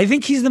 I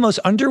think he's the most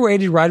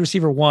underrated wide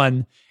receiver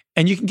 1,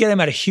 and you can get him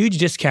at a huge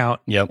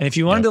discount. Yep. And if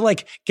you wanted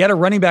to get a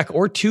running back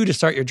or 2 to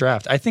start your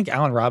draft, I think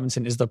Allen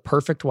Robinson is the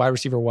perfect wide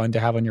receiver 1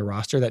 to have on your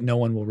roster that no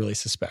one will really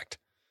suspect.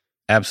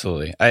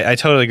 Absolutely. I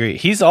totally agree.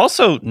 He's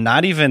also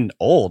not even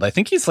old. I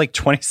think he's like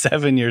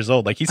 27 years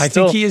old. I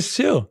think he is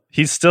too.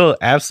 He's still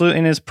absolutely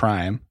in his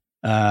prime.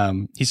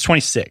 He's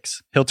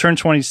 26. He'll turn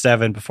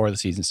 27 before the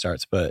season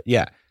starts. But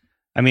yeah,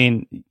 I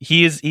mean,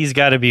 he's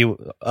got to be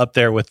up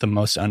there with the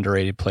most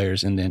underrated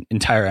players in the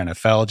entire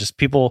NFL. Just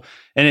people,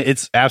 and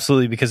it's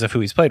absolutely because of who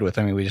he's played with.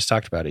 I mean, we just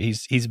talked about it.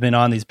 He's been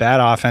on these bad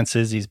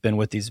offenses. He's been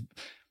with these,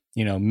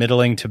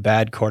 middling to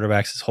bad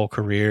quarterbacks his whole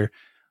career.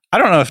 I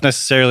don't know if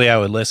necessarily I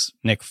would list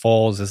Nick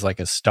Foles as like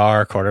a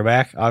star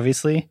quarterback,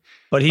 obviously.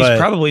 But he's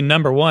probably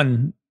number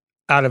 1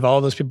 out of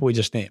all those people we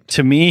just named.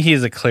 To me,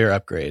 he's a clear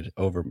upgrade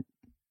over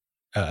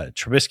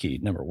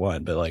Trubisky, number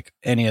 1. But like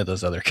any of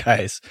those other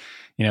guys,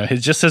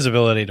 his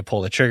ability to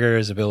pull the trigger,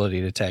 his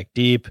ability to attack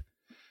deep.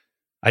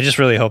 I just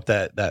really hope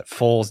that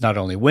Foles not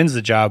only wins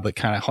the job, but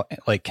kind of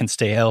like can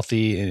stay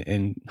healthy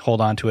and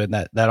hold on to it.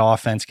 And that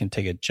offense can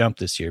take a jump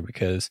this year,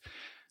 because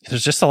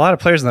there's just a lot of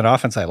players in that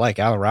offense I like.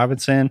 Allen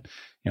Robinson,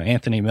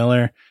 Anthony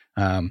Miller,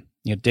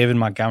 David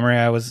Montgomery,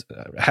 I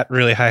had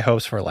really high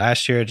hopes for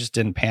last year. It just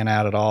didn't pan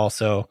out at all.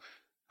 So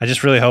I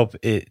just really hope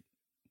it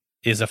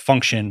is a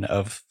function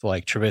of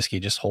like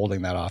Trubisky just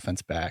holding that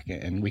offense back,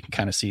 and we can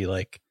kind of see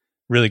like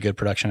really good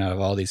production out of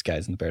all these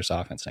guys in the Bears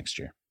offense next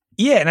year.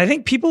 Yeah. And I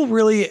think people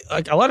really,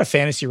 like a lot of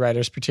fantasy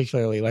writers,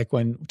 particularly like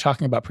when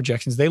talking about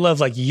projections, they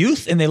love like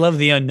youth and they love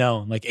the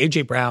unknown. Like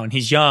A.J. Brown,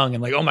 he's young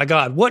and like, oh my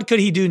God, what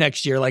could he do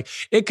next year? Like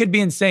it could be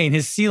insane.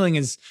 His ceiling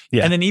is,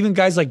 and then even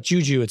guys like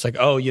Juju, it's like,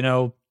 oh,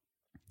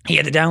 he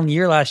had a down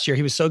year last year.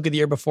 He was so good the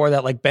year before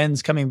that. Like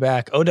Ben's coming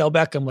back. Odell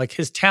Beckham, like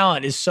his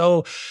talent is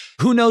so,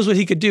 who knows what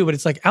he could do. But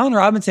it's like Allen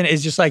Robinson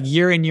is just like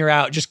year in, year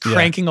out, just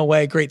cranking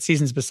away great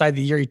seasons beside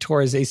the year he tore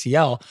his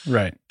ACL.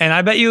 Right. And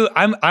I bet you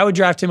I would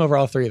draft him over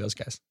all 3 of those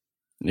guys.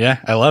 Yeah,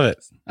 I love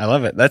it.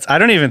 I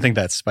don't even think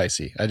that's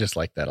spicy. I just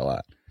like that a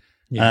lot.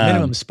 Yeah,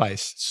 minimum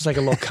spice. It's just like a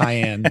little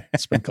cayenne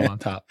sprinkle on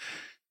top.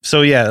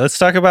 So yeah, let's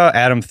talk about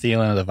Adam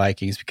Thielen of the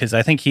Vikings, because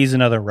I think he's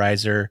another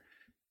riser,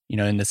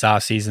 in this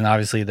offseason.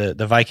 Obviously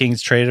the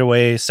Vikings traded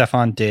away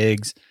Stephon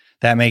Diggs.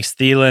 That makes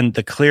Thielen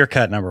the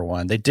clear-cut number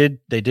 1. They did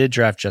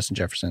draft Justin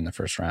Jefferson in the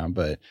first round,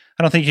 but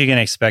I don't think you can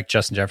expect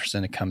Justin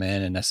Jefferson to come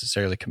in and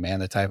necessarily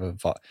command the type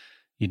of,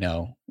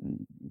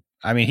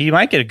 I mean, he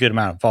might get a good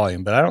amount of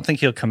volume, but I don't think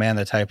he'll command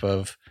the type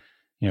of,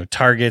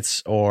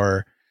 targets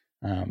or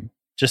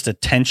just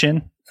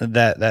attention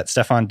that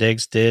Stephon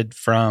Diggs did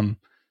from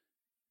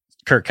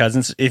Kirk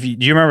Cousins. Do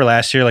you remember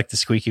last year, like the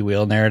squeaky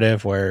wheel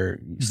narrative where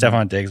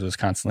Stephon Diggs was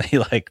constantly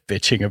like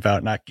bitching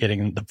about not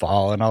getting the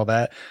ball and all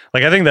that?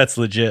 Like, I think that's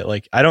legit.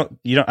 Like, I don't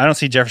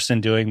see Jefferson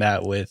doing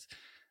that with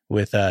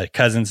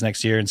Cousins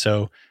next year. And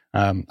so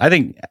I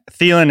think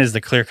Thielen is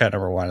the clear cut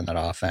number 1 in that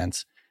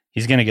offense.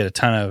 he's going to get a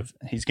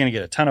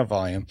ton of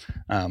volume.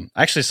 I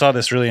actually saw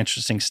this really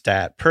interesting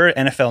stat per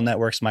NFL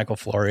Network's Michael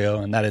Florio,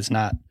 and that is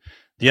not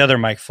the other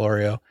Mike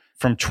Florio,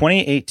 from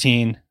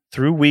 2018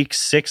 through week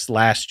 6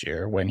 last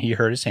year when he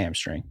hurt his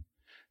hamstring.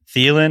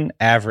 Thielen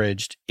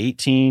averaged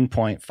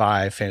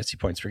 18.5 fantasy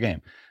points per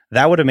game.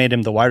 That would have made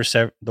him the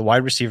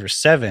wide receiver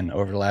 7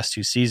 over the last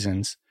 2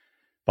 seasons,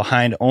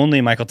 behind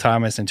only Michael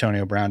Thomas,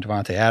 Antonio Brown,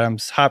 Devontae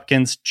Adams,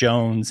 Hopkins,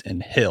 Jones,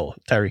 and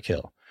Tyreek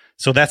Hill.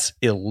 So that's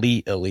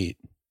elite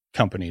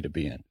company to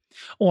be in.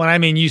 Well, and I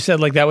mean, you said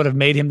like that would have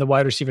made him the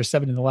wide receiver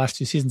 7 in the last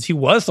 2 seasons. He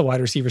was the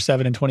wide receiver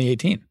 7 in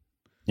 2018.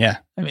 Yeah.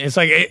 I mean, it's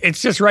like,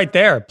 it's just right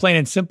there, plain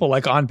and simple,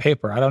 like on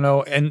paper. I don't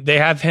know. And they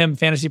have him,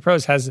 Fantasy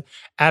Pros has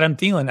Adam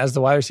Thielen as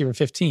the wide receiver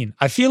 15.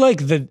 I feel like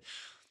the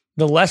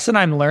lesson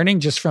I'm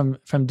learning just from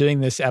doing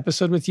this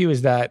episode with you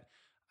is that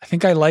I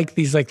think I like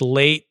these like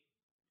late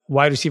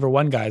wide receiver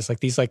 1 guys,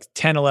 like these like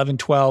 10, 11,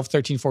 12,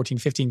 13, 14,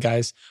 15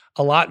 guys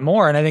a lot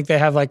more. And I think they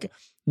have like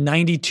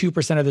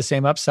 92% of the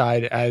same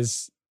upside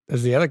as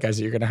the other guys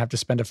that you're going to have to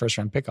spend a first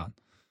round pick on.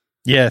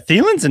 Yeah.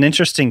 Thielen's an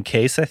interesting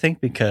case, I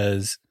think,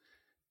 because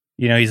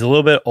he's a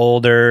little bit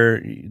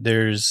older.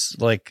 There's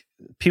like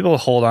people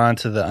hold on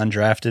to the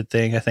undrafted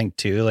thing, I think,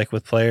 too, like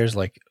with players,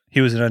 like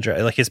he was an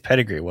undrafted, like his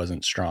pedigree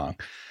wasn't strong.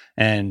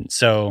 And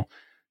so,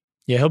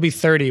 yeah, he'll be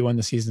 30 when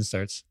the season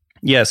starts.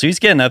 Yeah. So he's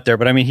getting up there,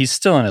 but I mean, he's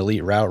still an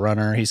elite route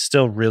runner. He's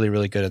still really,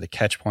 really good at the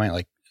catch point,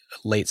 like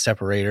a late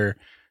separator.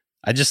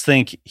 I just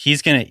think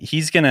he's going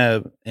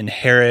to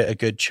inherit a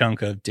good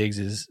chunk of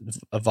Diggs's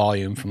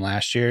volume from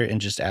last year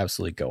and just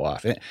absolutely go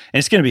off. And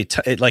it's going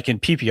to be like in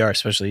PPR,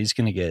 especially, he's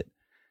going to get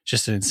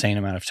just an insane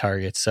amount of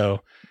targets.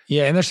 So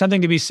yeah, and there's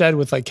something to be said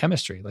with like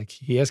chemistry. Like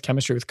he has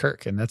chemistry with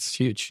Kirk, and that's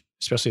huge,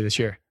 especially this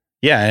year.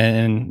 Yeah,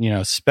 and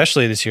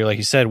especially this year, like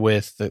you said,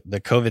 with the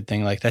COVID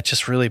thing, like that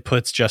just really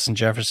puts Justin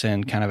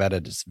Jefferson kind of at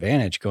a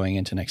disadvantage going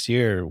into next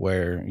year,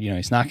 where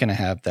he's not going to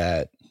have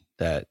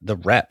the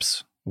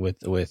reps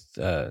with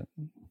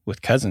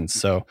Cousins.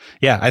 So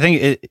yeah, I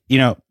think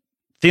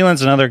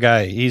Thielen's another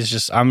guy.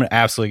 I'm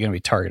absolutely going to be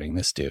targeting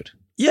this dude.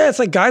 Yeah, it's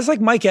like guys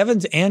like Mike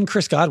Evans and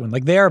Chris Godwin.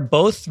 Like they are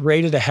both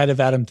rated ahead of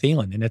Adam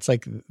Thielen. And it's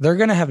like they're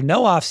going to have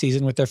no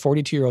offseason with their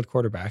 42-year-old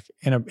quarterback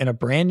in a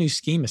brand new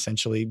scheme,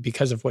 essentially,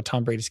 because of what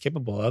Tom Brady is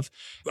capable of.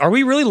 Are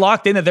we really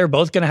locked in that they're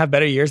both going to have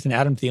better years than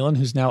Adam Thielen,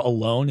 who's now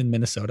alone in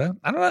Minnesota?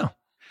 I don't know.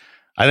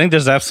 I think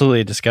there's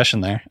absolutely a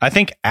discussion there. I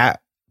think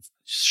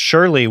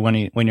surely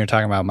when you're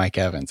talking about Mike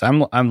Evans,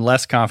 I'm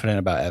less confident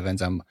about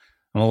Evans. I'm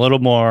a little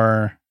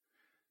more,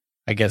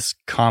 I guess,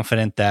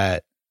 confident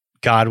that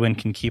Godwin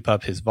can keep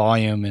up his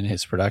volume and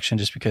his production,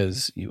 just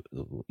because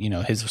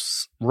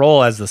his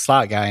role as the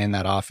slot guy in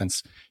that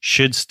offense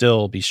should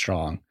still be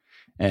strong.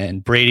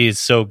 And Brady is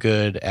so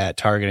good at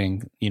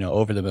targeting,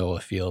 over the middle of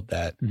the field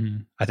that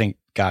I think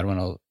Godwin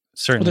will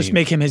certainly just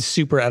make him his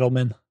super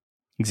Edelman.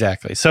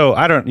 Exactly. So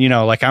I don't,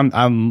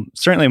 I'm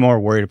certainly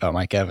more worried about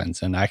Mike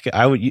Evans, and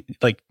I would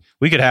like,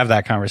 we could have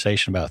that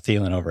conversation about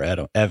Thielen over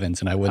Evans,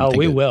 and I wouldn't. Oh,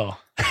 we will.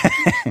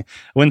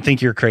 Wouldn't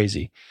think you're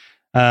crazy.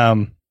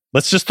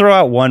 Let's just throw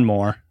out one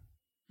more.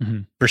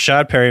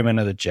 Rashad Perryman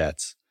of the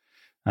Jets.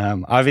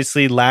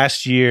 Obviously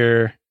last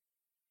year,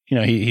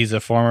 he's a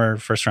former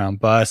first round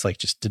bust, like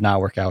just did not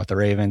work out with the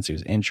Ravens. He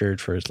was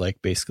injured for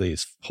basically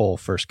his whole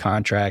first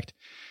contract,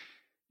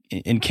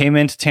 and came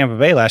into Tampa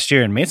Bay last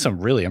year and made some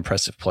really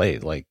impressive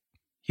plays. Like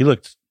he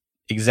looked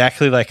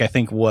exactly like I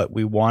think what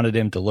we wanted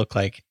him to look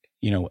like,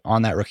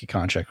 on that rookie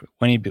contract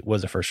when he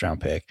was a first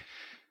round pick.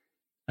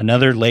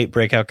 Another late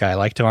breakout guy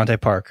like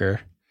Devontae Parker.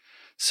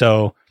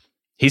 So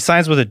he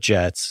signs with the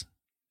Jets.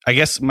 I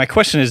guess my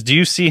question is, do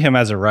you see him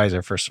as a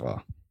riser, first of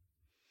all?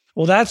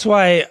 Well, that's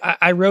why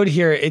I wrote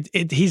here,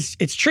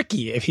 it's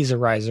tricky if he's a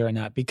riser or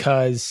not,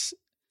 because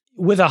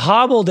with a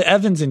hobbled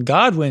Evans and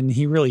Godwin,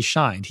 he really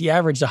shined. He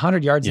averaged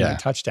 100 yards and a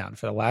touchdown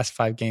for the last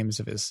 5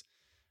 games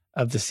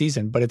of the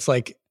season. But it's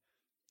like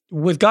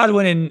with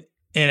Godwin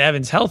and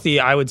Evans healthy,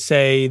 I would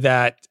say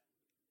that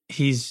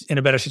he's in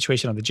a better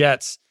situation on the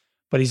Jets,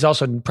 but he's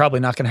also probably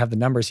not going to have the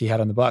numbers he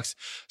had on the Bucs.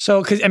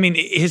 So, because I mean,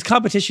 his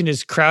competition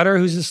is Crowder,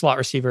 who's a slot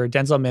receiver,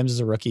 Denzel Mims is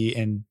a rookie,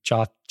 and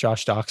Josh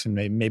Doxson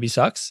maybe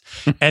sucks,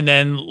 and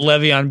then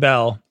Le'Veon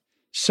Bell.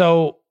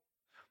 So,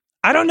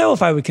 I don't know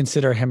if I would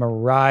consider him a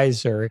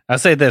riser. I'll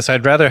say this: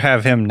 I'd rather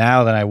have him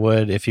now than I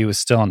would if he was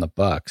still on the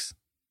Bucs.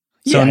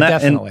 So, yeah,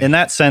 definitely. In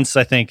that sense,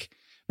 I think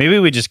maybe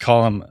we just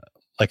call him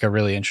like a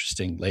really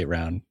interesting late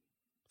round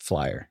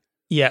flyer.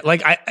 Yeah,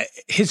 like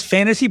his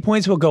fantasy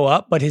points will go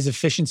up, but his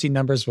efficiency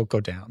numbers will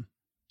go down.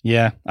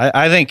 Yeah,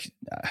 I think,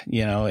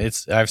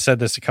 I've said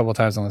this a couple of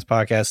times on this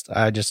podcast.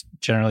 I just,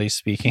 generally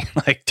speaking,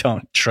 like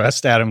don't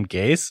trust Adam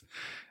Gase.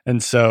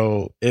 And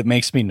so it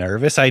makes me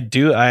nervous.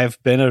 I've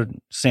been a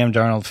Sam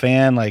Darnold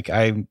fan. Like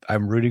I'm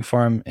rooting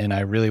for him and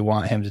I really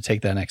want him to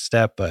take that next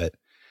step. But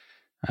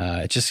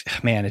it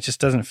just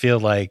doesn't feel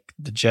like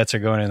the Jets are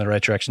going in the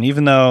right direction,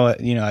 even though,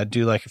 I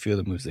do like a few of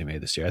the moves they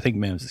made this year. I think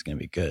Mims is going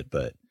to be good,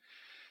 but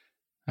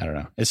I don't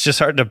know. It's just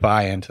hard to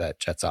buy into that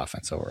Jets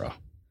offense overall.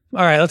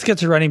 All right, let's get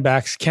to running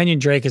backs. Kenyon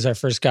Drake is our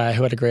first guy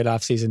who had a great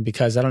offseason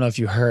because I don't know if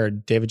you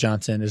heard, David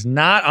Johnson is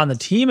not on the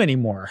team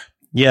anymore.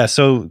 Yeah,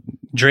 so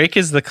Drake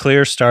is the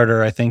clear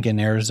starter, I think, in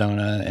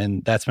Arizona,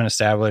 and that's been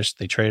established.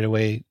 They traded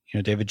away,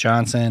 David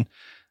Johnson.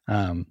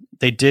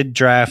 They did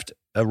draft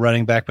a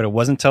running back, but it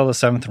wasn't until the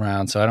 7th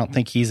round, so I don't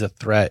think he's a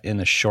threat in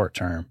the short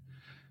term.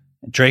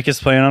 Drake is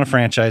playing on a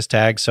franchise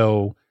tag,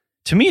 so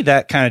to me,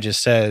 that kind of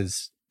just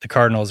says the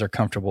Cardinals are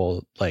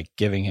comfortable like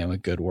giving him a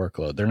good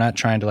workload. They're not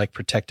trying to like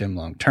protect him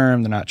long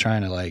term. They're not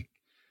trying to like,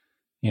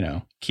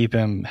 keep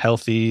him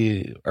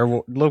healthy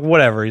or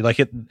whatever. Like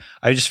it,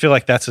 I just feel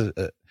like that's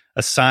a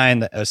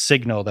sign, a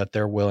signal that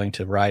they're willing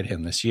to ride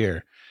him this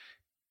year.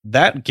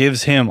 That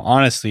gives him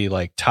honestly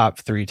like top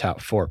 3,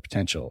 top 4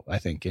 potential, I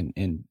think,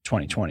 in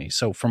 2020.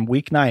 So from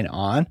week 9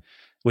 on,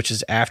 which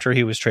is after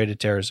he was traded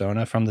to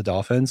Arizona from the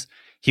Dolphins,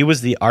 he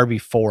was the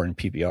RB4 in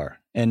PPR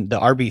and the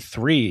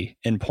RB3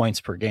 in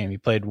points per game. He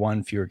played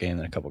one fewer game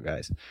than a couple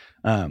guys.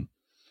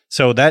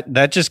 So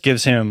that just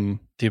gives him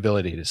the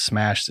ability to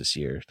smash this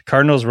year. The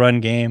Cardinals'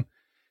 run game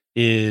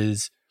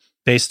is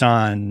based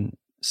on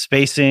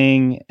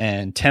spacing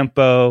and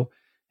tempo,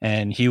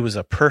 and he was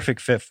a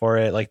perfect fit for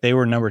it. Like they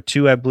were number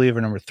 2, I believe,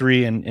 or number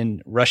 3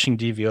 in rushing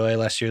DVOA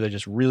last year. They're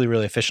just really,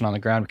 really efficient on the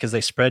ground because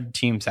they spread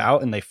teams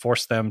out and they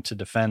force them to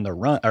defend the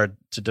run or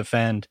to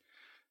defend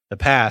the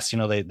pass.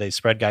 They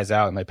spread guys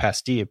out and they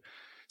pass deep.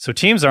 So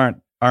teams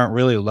aren't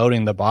really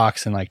loading the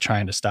box and like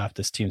trying to stop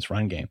this team's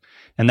run game.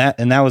 And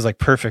that was like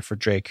perfect for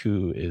Drake,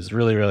 who is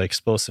really, really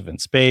explosive in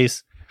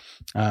space.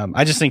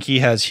 I just think he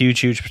has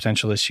huge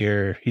potential this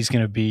year. He's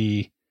going to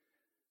be,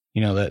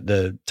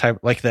 the type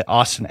like the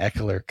Austin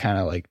Eckler kind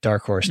of like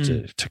dark horse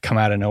to come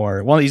out of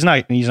nowhere. Well, he's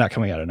not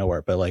coming out of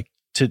nowhere, but like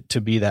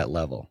to be that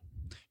level.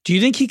 Do you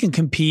think he can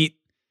compete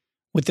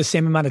with the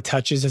same amount of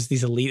touches as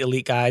these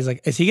elite guys?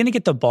 Like, is he going to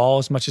get the ball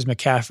as much as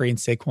McCaffrey and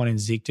Saquon and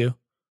Zeke do?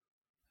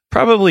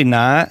 Probably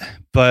not,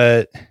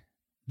 but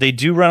they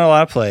do run a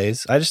lot of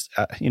plays. I just,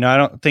 I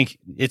don't think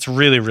it's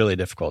really, really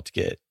difficult to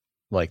get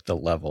like the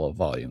level of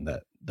volume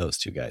that those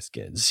two guys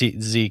get,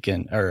 Zeke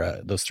and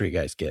those 3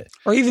 guys get,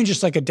 or even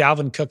just like a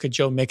Dalvin Cook, a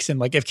Joe Mixon.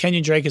 Like if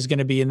Kenyon Drake is going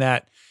to be in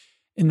that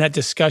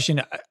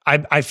discussion,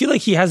 I feel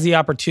like he has the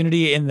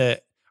opportunity or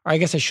I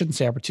guess I shouldn't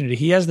say opportunity.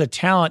 He has the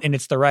talent and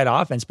it's the right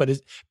offense, but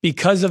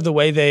because of the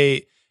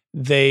way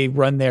they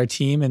run their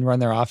team and run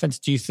their offense,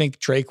 do you think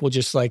Drake will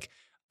just like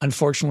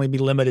unfortunately be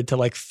limited to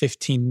like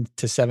 15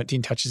 to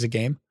 17 touches a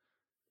game?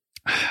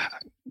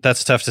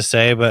 That's tough to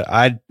say, but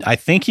I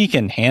think he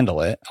can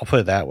handle it. I'll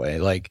put it that way.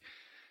 Like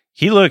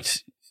he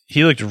looked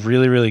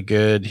really, really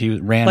good. He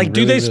ran like,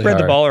 do really, they really spread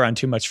hard. the ball around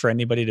too much for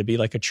anybody to be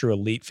like a true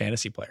elite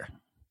fantasy player?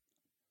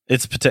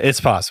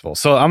 It's possible.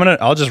 So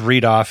I'll just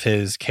read off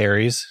his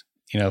carries,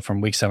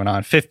 from week 7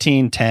 on: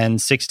 15, 10,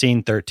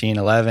 16, 13,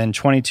 11,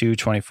 22,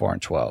 24,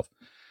 and 12.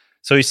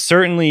 So he's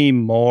certainly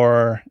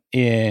more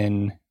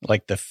in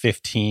like the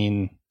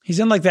 15. He's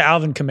in like the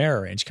Alvin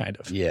Kamara range, kind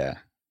of. Yeah.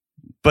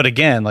 But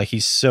again, like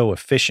he's so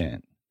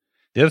efficient.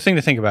 The other thing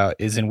to think about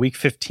is in week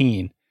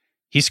 15,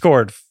 he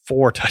scored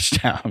 4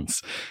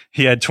 touchdowns.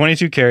 He had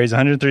 22 carries,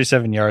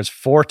 137 yards,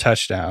 4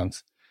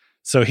 touchdowns.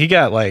 So he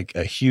got like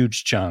a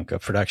huge chunk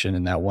of production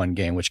in that one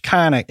game, which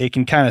can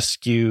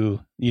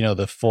skew,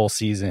 the full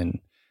season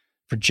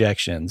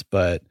projections.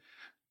 But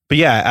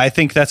yeah, I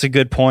think that's a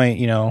good point.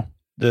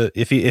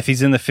 If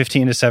he's in the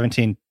 15 to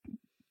 17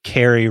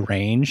 carry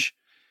range,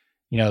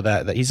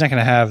 that he's not going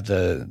to have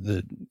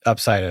the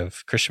upside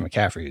of Christian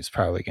McCaffrey, who's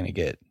probably going to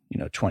get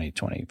 20,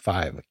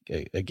 25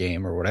 a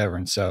game or whatever.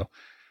 And so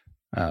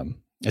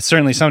it's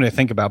certainly something to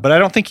think about. But I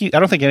don't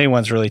think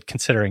anyone's really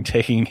considering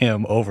taking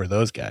him over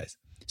those guys.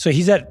 So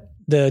he's at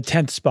the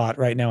 10th spot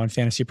right now in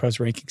Fantasy Pros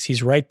rankings.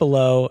 He's right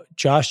below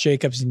Josh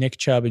Jacobs, Nick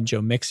Chubb, and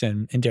Joe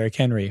Mixon and Derrick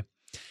Henry.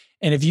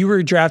 And if you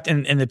were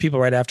drafting, and the people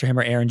right after him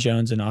are Aaron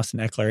Jones and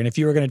Austin Eckler, and if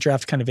you were going to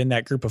draft kind of in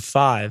that group of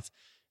 5,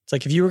 it's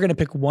like if you were going to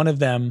pick one of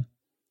them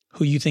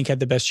who you think had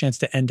the best chance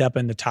to end up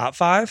in the top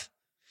 5,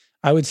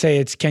 I would say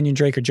it's Kenyon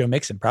Drake or Joe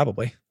Mixon,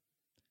 probably.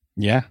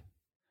 Yeah.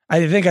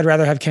 I think I'd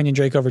rather have Kenyon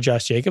Drake over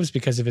Josh Jacobs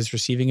because of his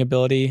receiving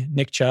ability.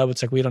 Nick Chubb,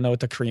 it's like we don't know what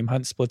the Kareem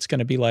Hunt split's going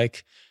to be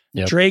like.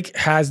 Yep. Drake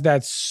has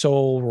that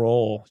sole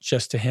role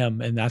just to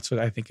him, and that's what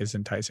I think is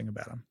enticing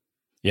about him.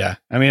 Yeah.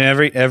 I mean,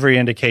 every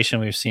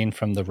indication we've seen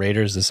from the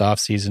Raiders this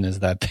offseason is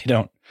that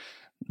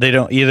they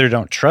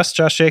don't trust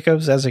Josh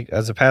Jacobs as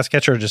a pass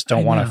catcher or just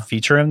don't want to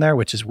feature him there,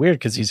 which is weird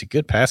because he's a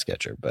good pass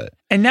catcher.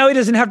 And now he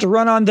doesn't have to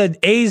run on the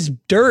A's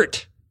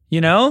dirt,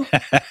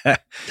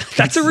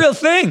 That's a real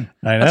thing.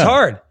 I know. That's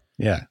hard.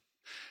 Yeah.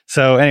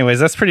 So anyways,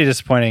 that's pretty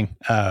disappointing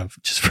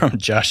just from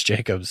Josh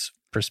Jacobs'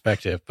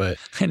 perspective. But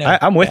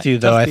I'm with you,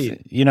 though.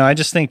 I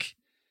just think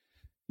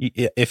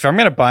if I'm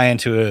going to buy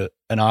into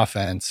an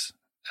offense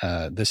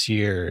this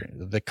year,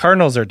 the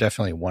Cardinals are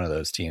definitely one of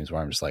those teams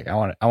where I'm just like, I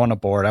want a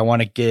board. I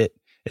want to get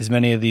as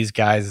many of these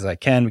guys as I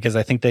can because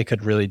I think they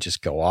could really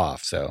just go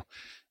off. So,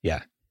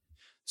 yeah.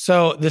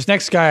 So this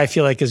next guy I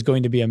feel like is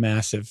going to be a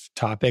massive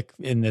topic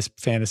in this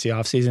fantasy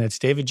offseason. It's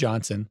David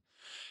Johnson.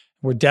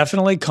 We're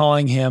definitely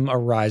calling him a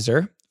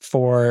riser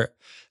for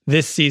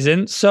this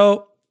season.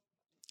 So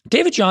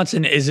David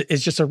Johnson is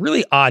just a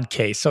really odd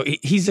case. So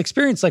he's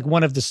experienced like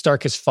one of the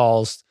starkest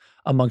falls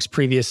amongst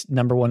previous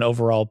number one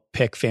overall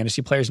pick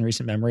fantasy players in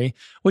recent memory,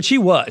 which he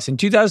was. In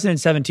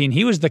 2017,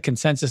 he was the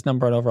consensus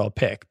number one overall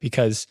pick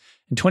because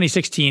in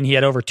 2016, he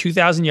had over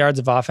 2,000 yards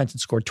of offense and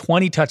scored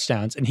 20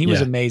 touchdowns, and he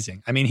was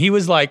amazing. I mean, he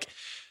was like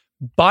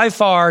by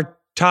far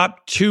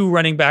top 2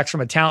 running backs from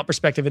a talent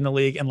perspective in the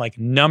league and like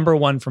number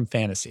 1 from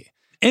fantasy.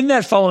 In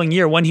that following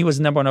year, when he was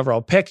the number 1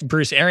 overall pick,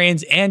 Bruce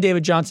Arians and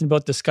David Johnson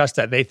both discussed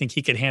that they think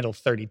he could handle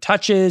 30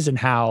 touches and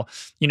how,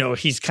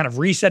 he's kind of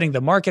resetting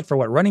the market for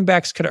what running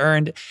backs could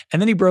earn.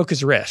 And then he broke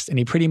his wrist and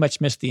he pretty much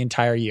missed the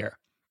entire year.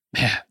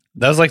 Yeah,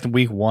 that was like the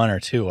week 1 or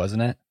 2,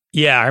 wasn't it?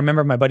 Yeah, I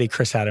remember my buddy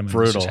Chris had him.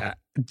 Brutal.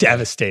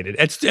 Devastated.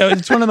 It's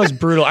one of the most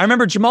brutal. I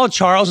remember Jamal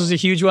Charles was a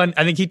huge one.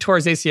 I think he tore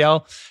his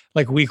ACL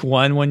like week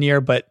 1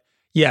 year, but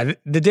yeah,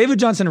 the David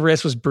Johnson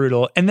wrist was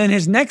brutal. And then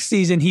his next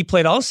season, he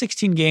played all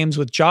 16 games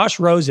with Josh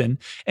Rosen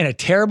and a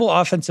terrible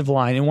offensive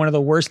line in one of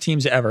the worst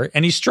teams ever.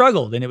 And he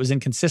struggled and it was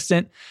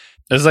inconsistent.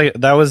 It was like,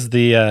 that was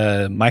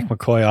the Mike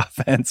McCoy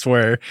offense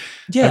where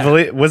I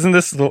believe, wasn't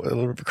this,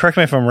 correct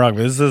me if I'm wrong,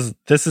 but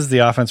this is the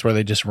offense where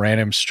they just ran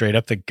him straight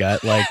up the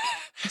gut, like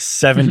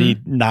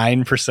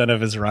 79%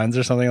 of his runs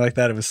or something like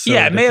that. It was so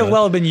ridiculous. It may have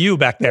well been you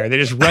back there. They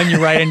just run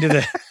you right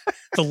into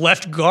the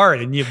left guard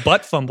and you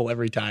butt fumble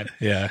every time.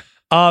 Yeah.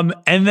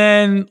 And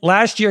then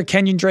last year,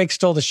 Kenyon Drake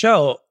stole the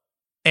show.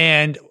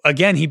 And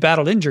again, he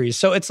battled injuries.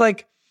 So it's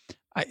like,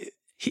 I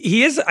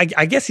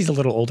guess he's a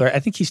little older. I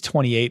think he's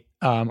 28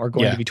 or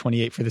going to be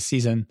 28 for the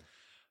season.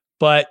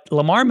 But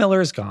Lamar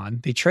Miller is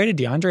gone. They traded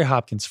DeAndre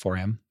Hopkins for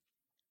him.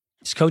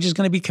 His coach is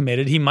going to be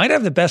committed. He might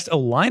have the best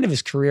O-line of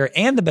his career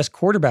and the best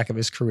quarterback of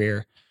his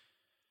career.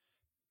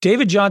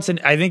 David Johnson,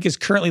 I think, is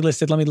currently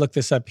listed. Let me look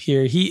this up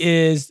here. He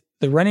is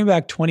the running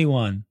back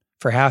 21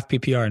 for half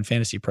PPR in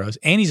Fantasy Pros.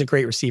 And he's a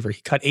great receiver.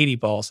 He caught 80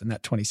 balls in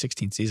that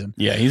 2016 season.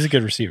 Yeah, he's a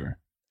good receiver.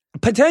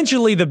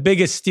 Potentially the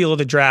biggest steal of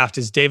the draft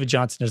is David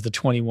Johnson as the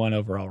 21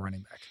 overall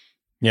running back.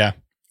 Yeah.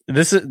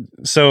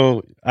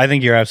 So I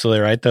think you're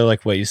absolutely right, though.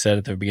 Like what you said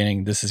at the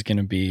beginning, this is going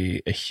to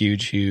be a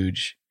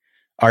huge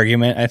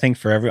argument, I think,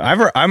 for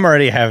everyone. I'm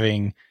already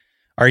having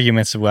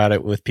arguments about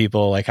it with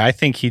people. Like, I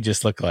think he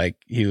just looked like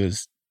he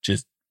was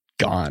just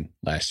gone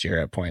last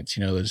year at points.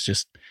 There's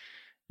just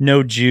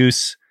no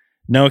juice,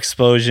 no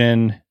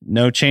explosion,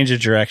 no change of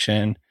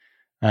direction.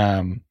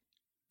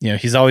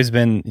 He's always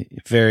been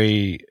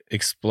very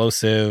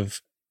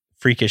explosive,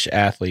 freakish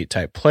athlete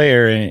type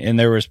player. And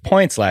there was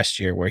points last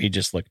year where he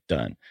just looked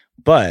done.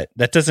 But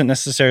that doesn't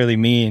necessarily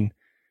mean,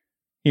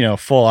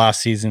 full off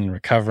season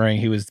recovering.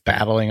 He was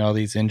battling all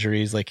these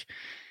injuries. Like,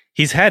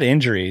 he's had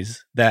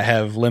injuries that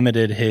have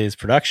limited his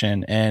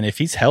production. And if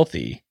he's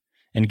healthy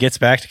and gets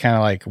back to kind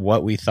of like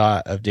what we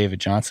thought of David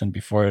Johnson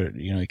before,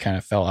 he kind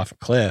of fell off a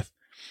cliff.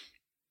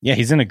 Yeah,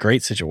 he's in a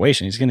great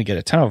situation. He's going to get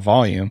a ton of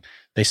volume.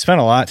 They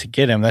spent a lot to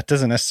get him. That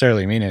doesn't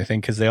necessarily mean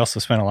anything because they also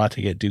spent a lot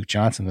to get Duke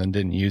Johnson and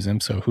didn't use him.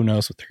 So who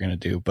knows what they're going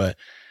to do. But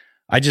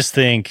I just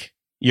think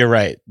you're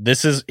right.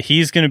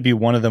 He's going to be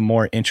one of the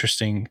more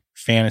interesting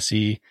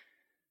fantasy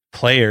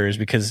players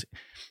because,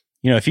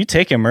 if you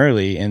take him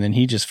early and then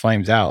he just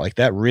flames out, like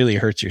that really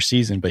hurts your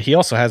season. But he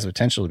also has the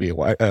potential to be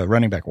a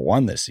running back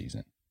 1 this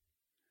season.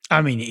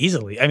 I mean,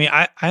 easily. I mean,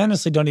 I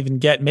honestly don't even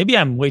get, maybe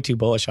I'm way too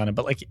bullish on him,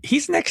 but like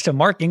he's next to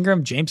Mark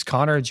Ingram, James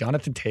Conner,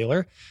 Jonathan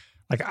Taylor.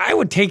 Like I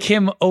would take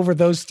him over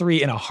those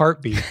 3 in a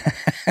heartbeat.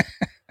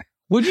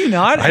 Would you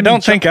not? I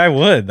don't think I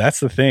would.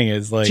 That's the thing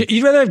is like.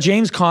 You'd rather have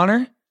James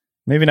Conner?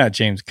 Maybe not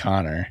James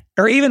Conner.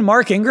 Or even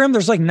Mark Ingram?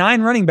 There's like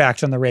 9 running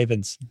backs on the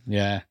Ravens.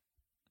 Yeah.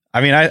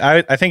 I mean,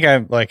 I think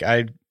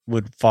I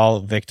would fall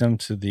victim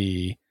to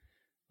the,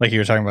 like you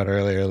were talking about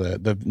earlier,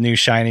 the new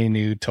shiny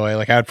new toy.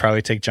 Like I would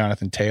probably take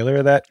Jonathan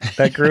Taylor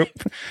that group.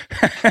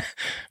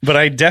 But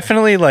I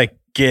definitely like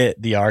get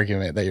the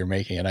argument that you're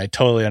making, and I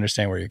totally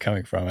understand where you're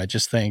coming from. I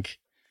just think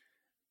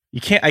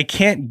I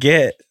can't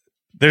get.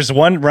 There's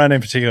one run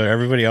in particular.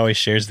 Everybody always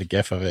shares the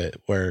gif of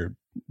it where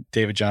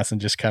David Johnson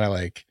just kind of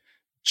like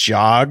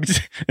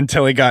jogged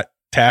until he got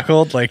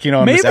tackled, like,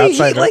 on maybe this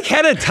outside. He like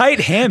had a tight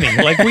hammy.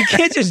 Like we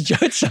can't just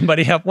judge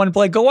somebody off one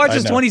play. Go watch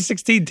his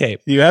 2016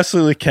 tape. You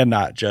absolutely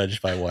cannot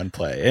judge by one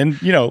play. And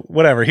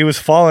whatever, he was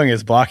following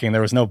his blocking.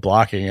 There was no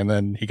blocking, and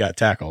then he got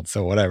tackled.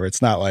 So whatever.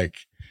 It's not like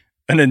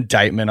an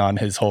indictment on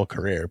his whole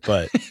career,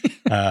 but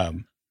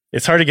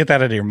it's hard to get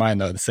that out of your mind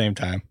though at the same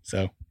time.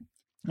 So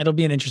it'll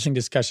be an interesting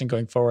discussion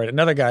going forward.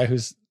 Another guy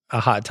who's a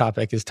hot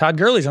topic is Todd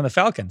Gurley's on the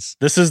Falcons.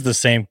 This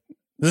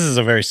is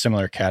a very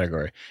similar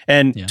category.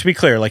 And to be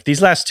clear, like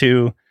these last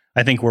 2,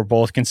 I think we're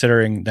both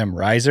considering them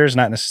risers,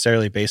 not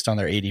necessarily based on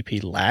their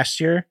ADP last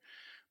year,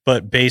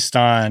 but based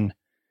on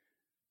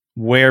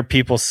where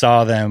people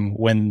saw them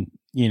when,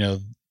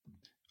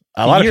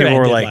 a lot of people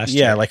were like,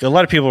 like a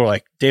lot of people were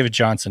like, David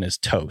Johnson is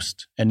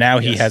toast. And now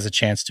he has a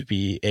chance to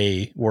be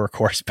a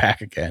workhorse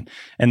back again.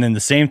 And then the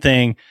same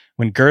thing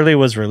when Gurley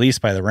was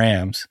released by the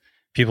Rams,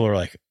 people were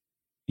like,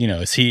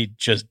 is he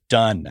just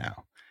done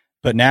now?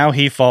 But now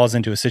he falls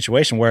into a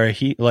situation where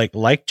he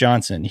like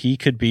Johnson, he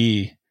could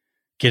be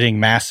getting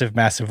massive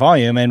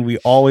volume. And we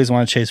always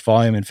want to chase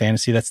volume in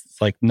fantasy. That's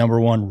like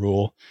number one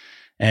rule.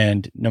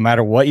 And no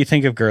matter what you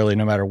think of Gurley,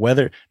 no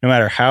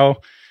matter how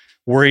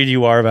worried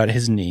you are about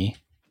his knee,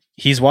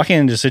 he's walking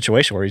into a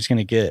situation where he's going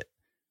to get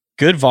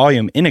good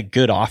volume in a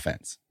good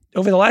offense.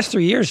 Over the last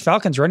 3 years,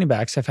 Falcons running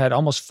backs have had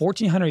almost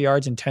 1,400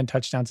 yards and 10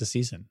 touchdowns a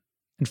season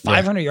and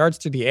 500 yards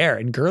through the air.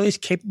 And Gurley's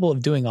capable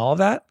of doing all of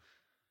that.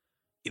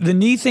 The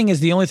knee thing is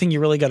the only thing you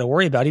really got to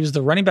worry about. He was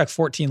the running back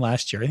 14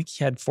 last year. I think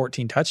he had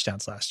 14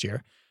 touchdowns last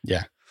year.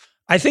 Yeah.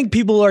 I think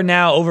people are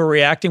now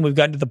overreacting. We've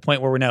gotten to the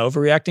point where we're now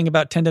overreacting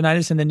about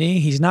tendonitis in the knee.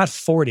 He's not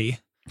 40.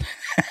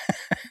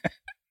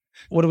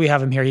 What do we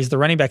have him here? He's the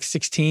running back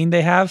 16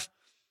 they have.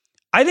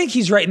 I think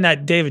he's right in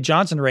that David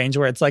Johnson range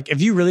where it's like,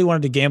 if you really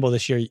wanted to gamble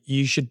this year,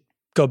 you should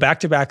go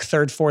back-to-back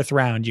third, fourth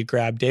round. You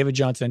grab David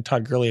Johnson and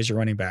Todd Gurley as your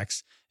running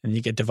backs, and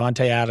you get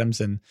Devontae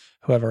Adams and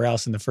whoever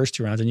else in the first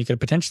 2 rounds, and you could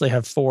potentially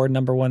have 4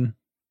 number one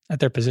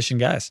at their position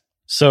guys.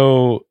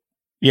 So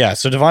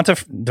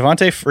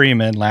Devontae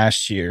Freeman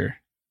last year,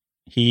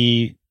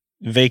 he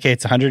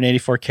vacates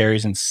 184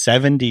 carries and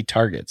 70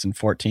 targets in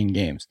 14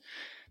 games.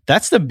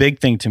 That's the big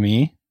thing to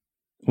me.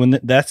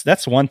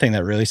 That's one thing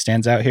that really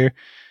stands out here.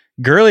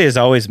 Gurley has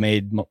always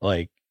made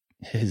like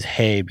his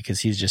hay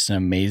because he's just an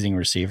amazing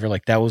receiver.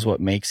 Like that was what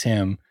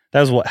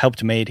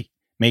helped make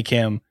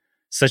him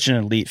such an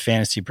elite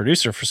fantasy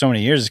producer for so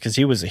many years, is because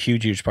he was a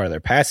huge part of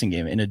their passing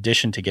game in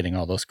addition to getting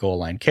all those goal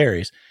line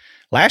carries.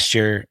 Last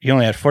year, he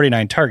only had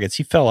 49 targets.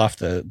 He fell off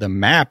the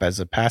map as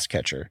a pass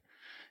catcher.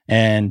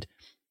 And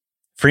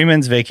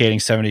Freeman's vacating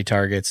 70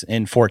 targets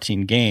in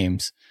 14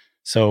 games.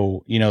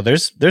 So,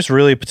 there's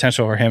really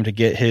potential for him to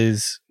get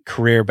his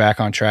career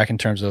back on track in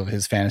terms of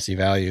his fantasy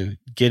value,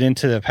 get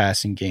into the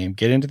passing game,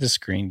 get into the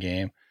screen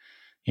game,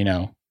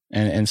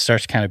 and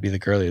start to kind of be the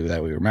Gurley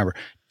that we remember.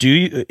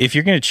 If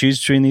you're going to choose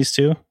between these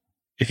two,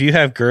 if you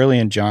have Gurley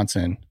and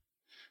Johnson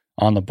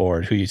on the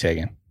board, who are you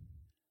taking?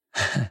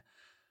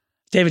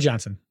 David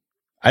Johnson.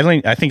 I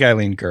think I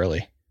lean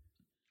Gurley.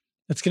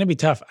 It's going to be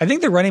tough. I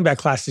think the running back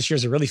class this year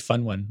is a really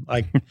fun one.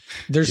 Like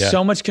there's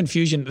so much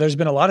confusion. There's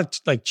been a lot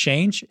of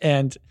change,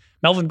 and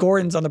Melvin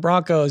Gordon's on the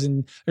Broncos,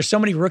 and there's so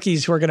many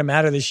rookies who are going to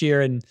matter this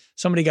year. And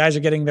so many guys are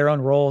getting their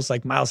own roles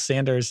like Miles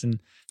Sanders. And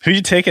who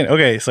you taking?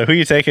 Okay. So who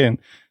you taking?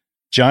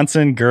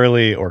 Johnson,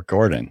 Gurley, or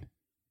Gordon?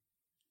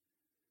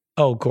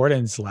 Oh,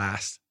 Gordon's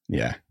last.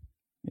 Yeah.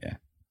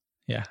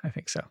 Yeah, I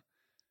think so.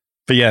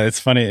 But yeah, it's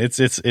funny.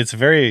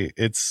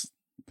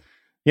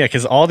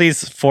 Because all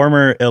these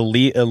former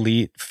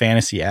elite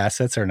fantasy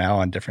assets are now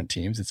on different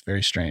teams. It's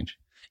very strange.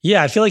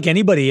 Yeah, I feel like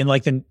anybody in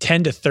like the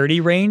 10 to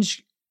 30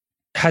 range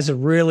has a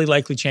really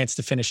likely chance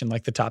to finish in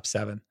like the top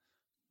 7.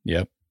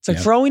 Yep. It's like,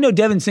 for all we know,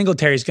 Devin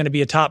Singletary is going to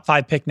be a top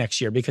 5 pick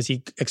next year because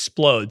he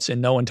explodes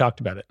and no one talked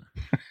about it.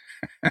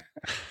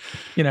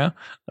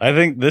 I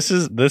think this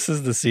is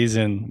the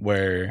season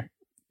where,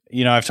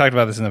 I've talked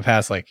about this in the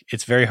past. Like,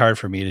 it's very hard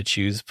for me to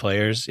choose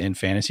players in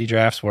fantasy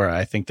drafts where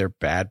I think they're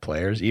bad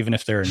players, even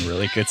if they're in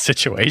really good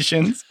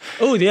situations.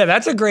 Oh yeah,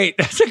 that's a great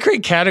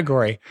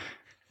category.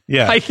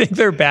 Yeah, I think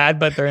they're bad,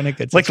 but they're in a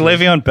good situation. Like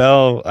Le'Veon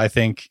Bell, I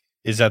think,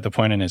 is at the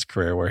point in his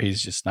career where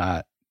he's just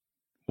not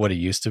what he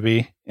used to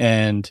be,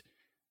 and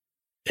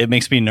it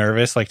makes me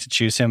nervous, like, to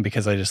choose him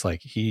because I just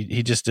like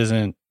he just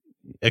isn't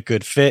a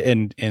good fit.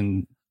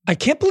 And I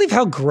can't believe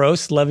how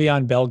gross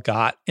Le'Veon Bell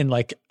got in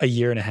like a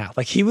year and a half.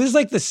 Like he was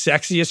like the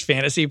sexiest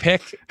fantasy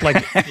pick,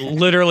 like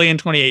literally in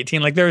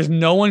 2018. Like there was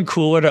no one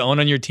cooler to own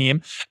on your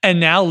team. And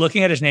now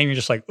looking at his name, you're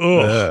just like,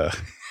 ugh.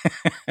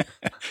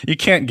 You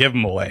can't give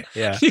him away.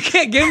 Yeah. You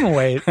can't give him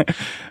away.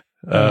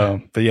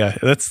 But yeah,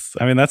 that's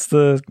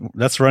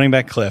running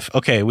back cliff.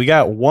 Okay. We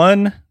got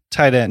one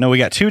tight end. No, we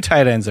got 2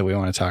 tight ends that we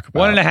want to talk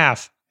about.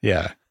 1.5.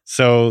 Yeah.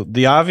 So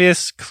the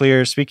obvious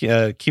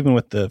keeping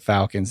with the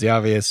Falcons, the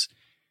obvious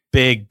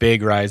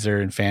big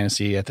riser in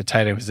fantasy at the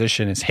tight end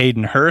position is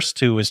Hayden Hurst,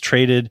 who was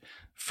traded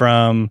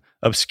from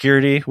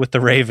obscurity with the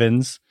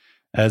Ravens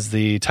as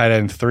the tight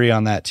end 3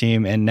 on that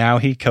team. And now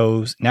he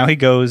goes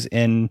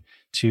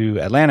into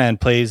Atlanta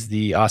and plays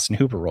the Austin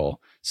Hooper role.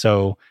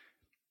 So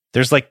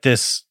there's like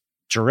this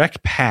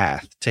direct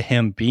path to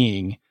him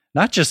being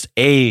not just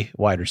a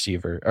wide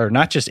receiver or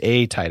not just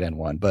a tight end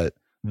 1, but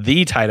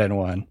the tight end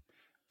 1.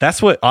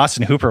 That's what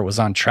Austin Hooper was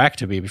on track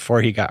to be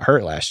before he got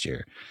hurt last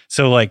year.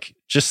 So like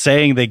just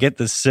saying they get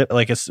this,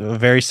 like a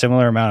very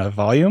similar amount of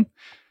volume,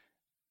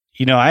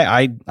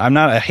 I'm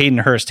not a Hayden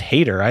Hurst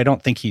hater. I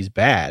don't think he's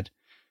bad.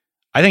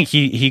 I think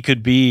he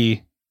could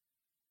be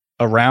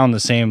around the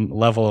same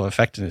level of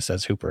effectiveness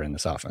as Hooper in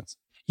this offense.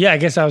 Yeah, I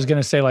guess I was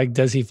going to say, like,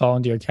 does he fall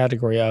into your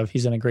category of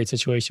he's in a great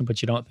situation,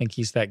 but you don't think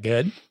he's that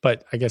good?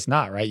 But I guess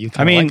not, right? You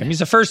like him.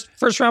 He's a first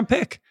round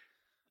pick.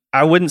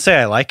 I wouldn't say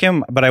I like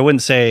him, but I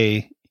wouldn't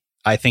say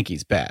I think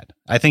he's bad.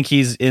 I think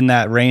he's in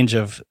that range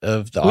of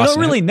the. We don't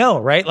really know,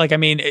 right? Like, I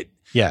mean,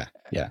 yeah.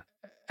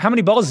 How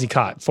many balls has he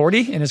caught?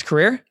 40 in his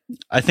career?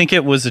 I think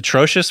it was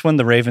atrocious when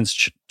the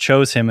Ravens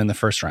chose him in the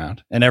first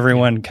round, and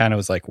everyone kind of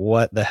was like,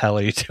 "What the hell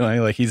are you doing?"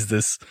 Like he's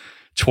this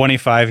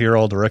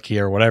 25-year-old rookie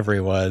or whatever he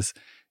was,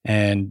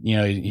 And,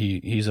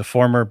 he's a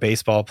former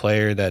baseball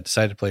player that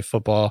decided to play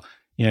football.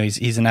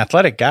 He's an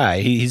athletic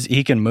guy.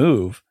 He can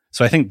move.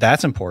 So I think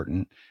that's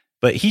important.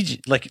 But he,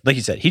 like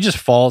you said, he just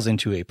falls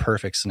into a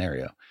perfect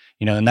scenario.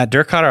 And that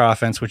Dirk Cotter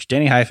offense, which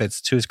Danny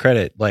Heifetz, to his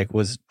credit,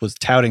 was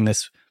touting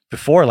this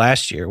before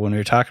last year when we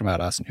were talking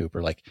about Austin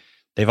Hooper. Like,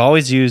 they've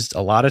always used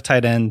a lot of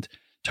tight end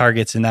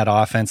targets in that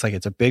offense. Like,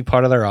 it's a big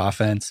part of their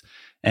offense.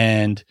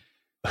 And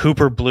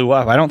Hooper blew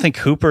up. I don't think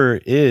Hooper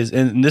is,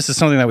 and this is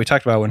something that we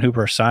talked about when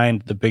Hooper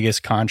signed the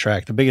biggest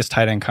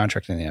tight end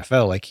contract in the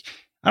NFL. Like,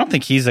 I don't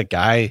think he's a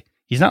guy.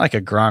 He's not like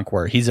a Gronk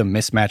where he's a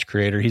mismatch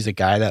creator. He's a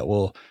guy that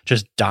will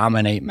just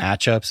dominate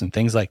matchups and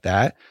things like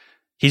that.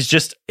 He's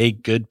just a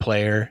good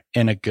player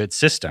in a good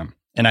system.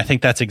 And I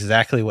think that's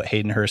exactly what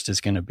Hayden Hurst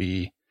is going to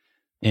be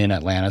in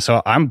Atlanta.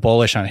 So I'm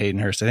bullish on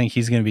Hayden Hurst. I think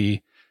he's going to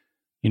be,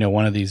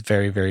 one of these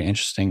very, very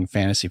interesting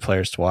fantasy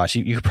players to watch.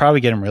 You could probably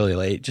get him really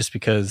late just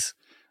because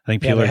I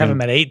think people have him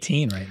at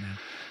 18 right now.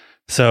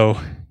 So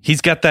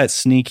he's got that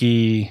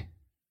sneaky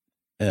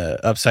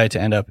upside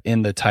to end up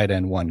in the tight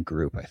end 1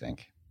 group, I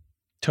think.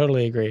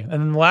 Totally agree. And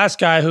then the last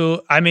guy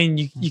who,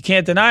 you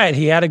can't deny it.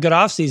 He had a good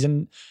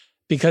offseason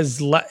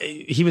because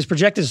he was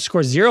projected to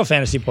score 0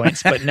 fantasy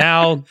points, but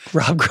now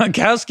Rob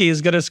Gronkowski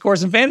is going to score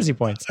some fantasy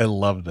points. I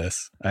love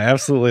this. I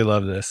absolutely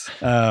love this.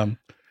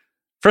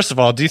 First of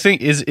all, do you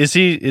think is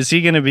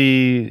he going to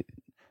be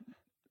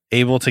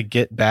able to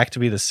get back to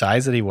be the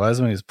size that he was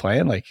when he was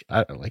playing? Like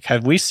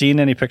have we seen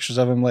any pictures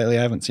of him lately?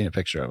 I haven't seen a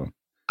picture of him.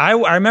 I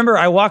remember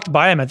I walked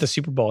by him at the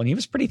Super Bowl and he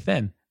was pretty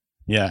thin.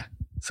 Yeah.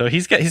 So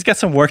he's got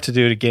some work to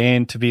do to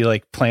gain to be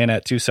like playing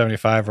at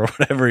 275 or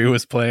whatever he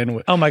was playing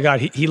with. Oh my God.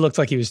 He looked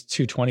like he was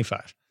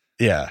 225.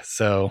 Yeah.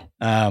 So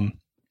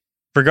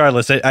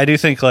regardless, I do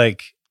think,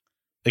 like,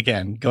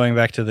 again, going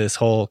back to this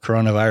whole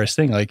coronavirus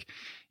thing, like,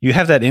 you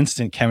have that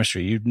instant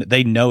chemistry.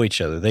 They know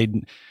each other.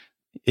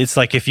 It's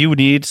like, if you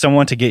need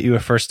someone to get you a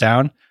first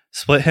down,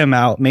 split him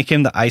out, make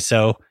him the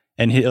ISO,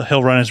 and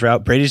he'll run his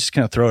route. Brady's just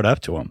going to throw it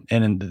up to him.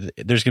 And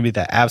there's going to be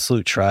that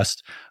absolute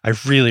trust. I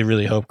really,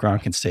 really hope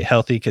Gronk can stay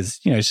healthy because,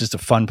 he's just a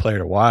fun player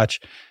to watch.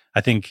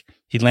 I think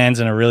he lands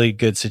in a really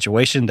good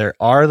situation. There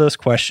are those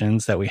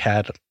questions that we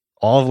had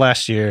all of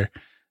last year.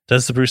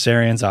 Does the Bruce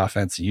Arians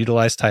offense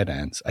utilize tight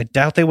ends? I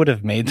doubt they would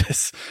have made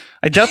this.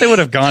 I doubt they would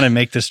have gone and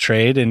make this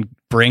trade and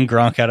bring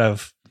Gronk out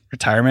of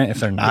retirement if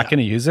they're not going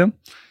to use him.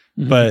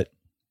 Mm-hmm. But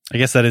I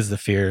guess that is the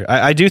fear.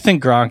 I do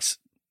think Gronk's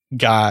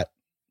got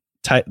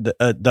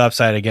the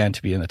upside again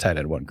to be in the tight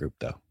end 1 group,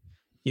 though.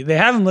 They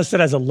have him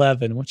listed as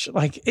 11, which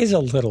is a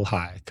little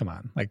high. Come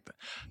on,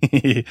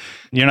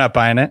 you're not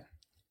buying it?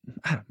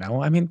 I don't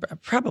know.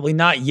 Probably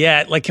not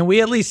yet. Like, can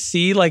we at least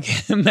see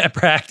him at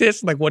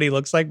practice, what he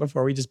looks like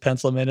before we just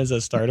pencil him in as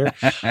a starter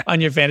on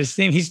your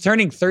fantasy team? He's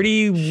turning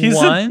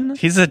 31.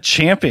 He's a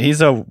champion.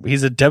 He's a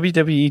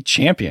WWE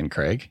champion,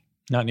 Craig.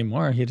 Not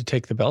anymore. He had to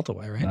take the belt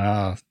away, right?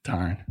 Oh,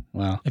 darn.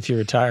 Well, if you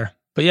retire.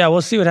 But yeah,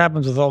 we'll see what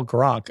happens with old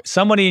Gronk.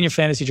 Somebody in your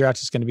fantasy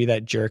draft is going to be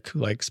that jerk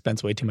who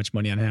spends way too much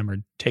money on him or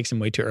takes him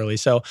way too early.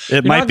 So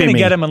you're not going to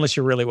get him unless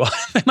you really want.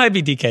 It might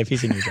be DK if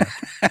he's in your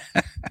draft.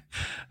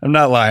 I'm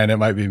not lying. It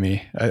might be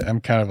me. I'm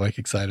kind of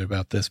excited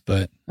about this,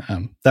 but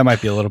that might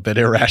be a little bit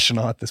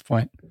irrational at this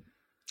point.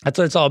 That's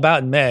what it's all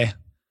about in May.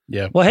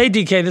 Yeah. Well, hey,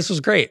 DK, this was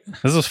great.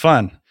 This was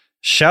fun.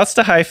 Shouts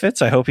to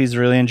Heifetz. I hope he's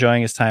really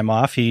enjoying his time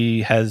off.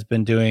 He has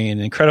been doing an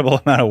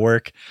incredible amount of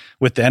work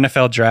with the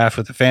NFL draft,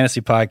 with the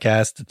fantasy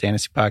podcast, the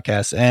Dantasy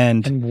podcast,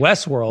 and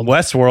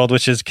Westworld,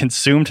 which has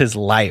consumed his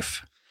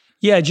life.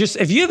 Yeah, just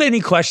if you have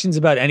any questions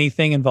about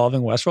anything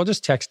involving Westworld,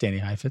 just text Danny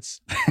Heifetz.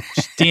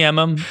 Just DM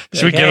him.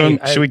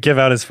 Should we give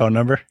out his phone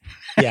number?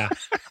 Yeah,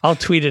 I'll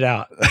tweet it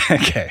out.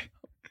 Okay.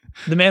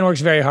 The man works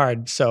very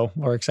hard, so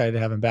we're excited to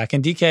have him back.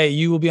 And DK,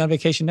 you will be on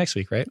vacation next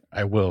week, right?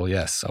 I will,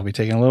 yes. I'll be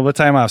taking a little bit of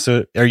time off.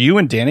 So are you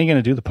and Danny going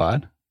to do the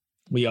pod?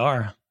 We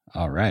are.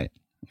 All right.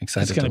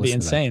 Excited. It's going to be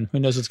insane.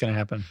 Who knows what's going to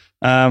happen?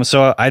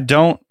 So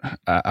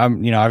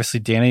I'm, obviously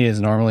Danny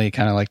is normally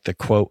kind of like the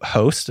quote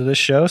host of this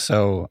show.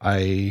 So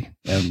I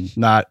am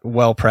not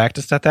well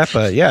practiced at that,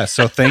 but yeah.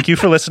 So thank you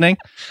for listening.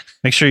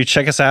 Make sure you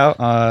check us out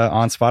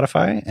on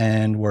Spotify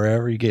and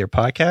wherever you get your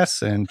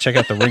podcasts, and check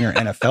out the Ringer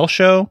NFL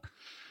show.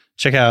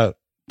 Check out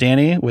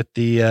Danny with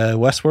the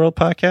Westworld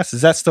podcast.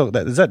 Is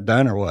that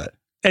done or what?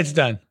 It's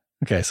done.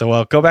 Okay,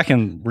 so go back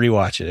and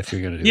rewatch it if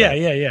you're going to do that.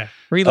 Yeah.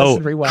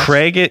 Re-listen, rewatch.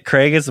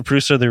 Craig is the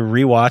producer of the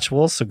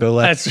Rewatchables, so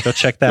go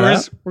check that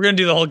out. We're going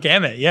to do the whole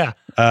gamut, yeah.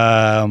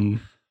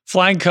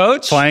 Flying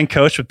Coach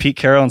with Pete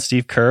Carroll and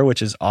Steve Kerr,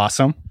 which is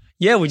awesome.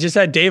 Yeah, we just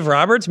had Dave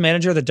Roberts,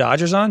 manager of the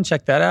Dodgers, on.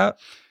 Check that out.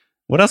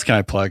 What else can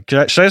I plug? Should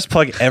I just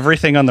plug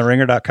everything on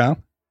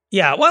theringer.com?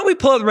 Yeah, why don't we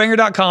pull up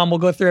theringer.com? We'll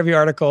go through every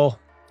article.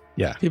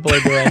 Yeah. People are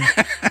doing.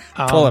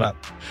 Pull it up.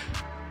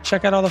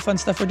 Check out all the fun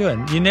stuff we're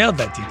doing. You nailed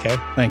that,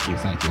 DK. Thank you.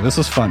 This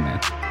was fun, man.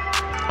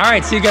 All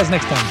right. See you guys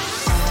next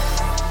time.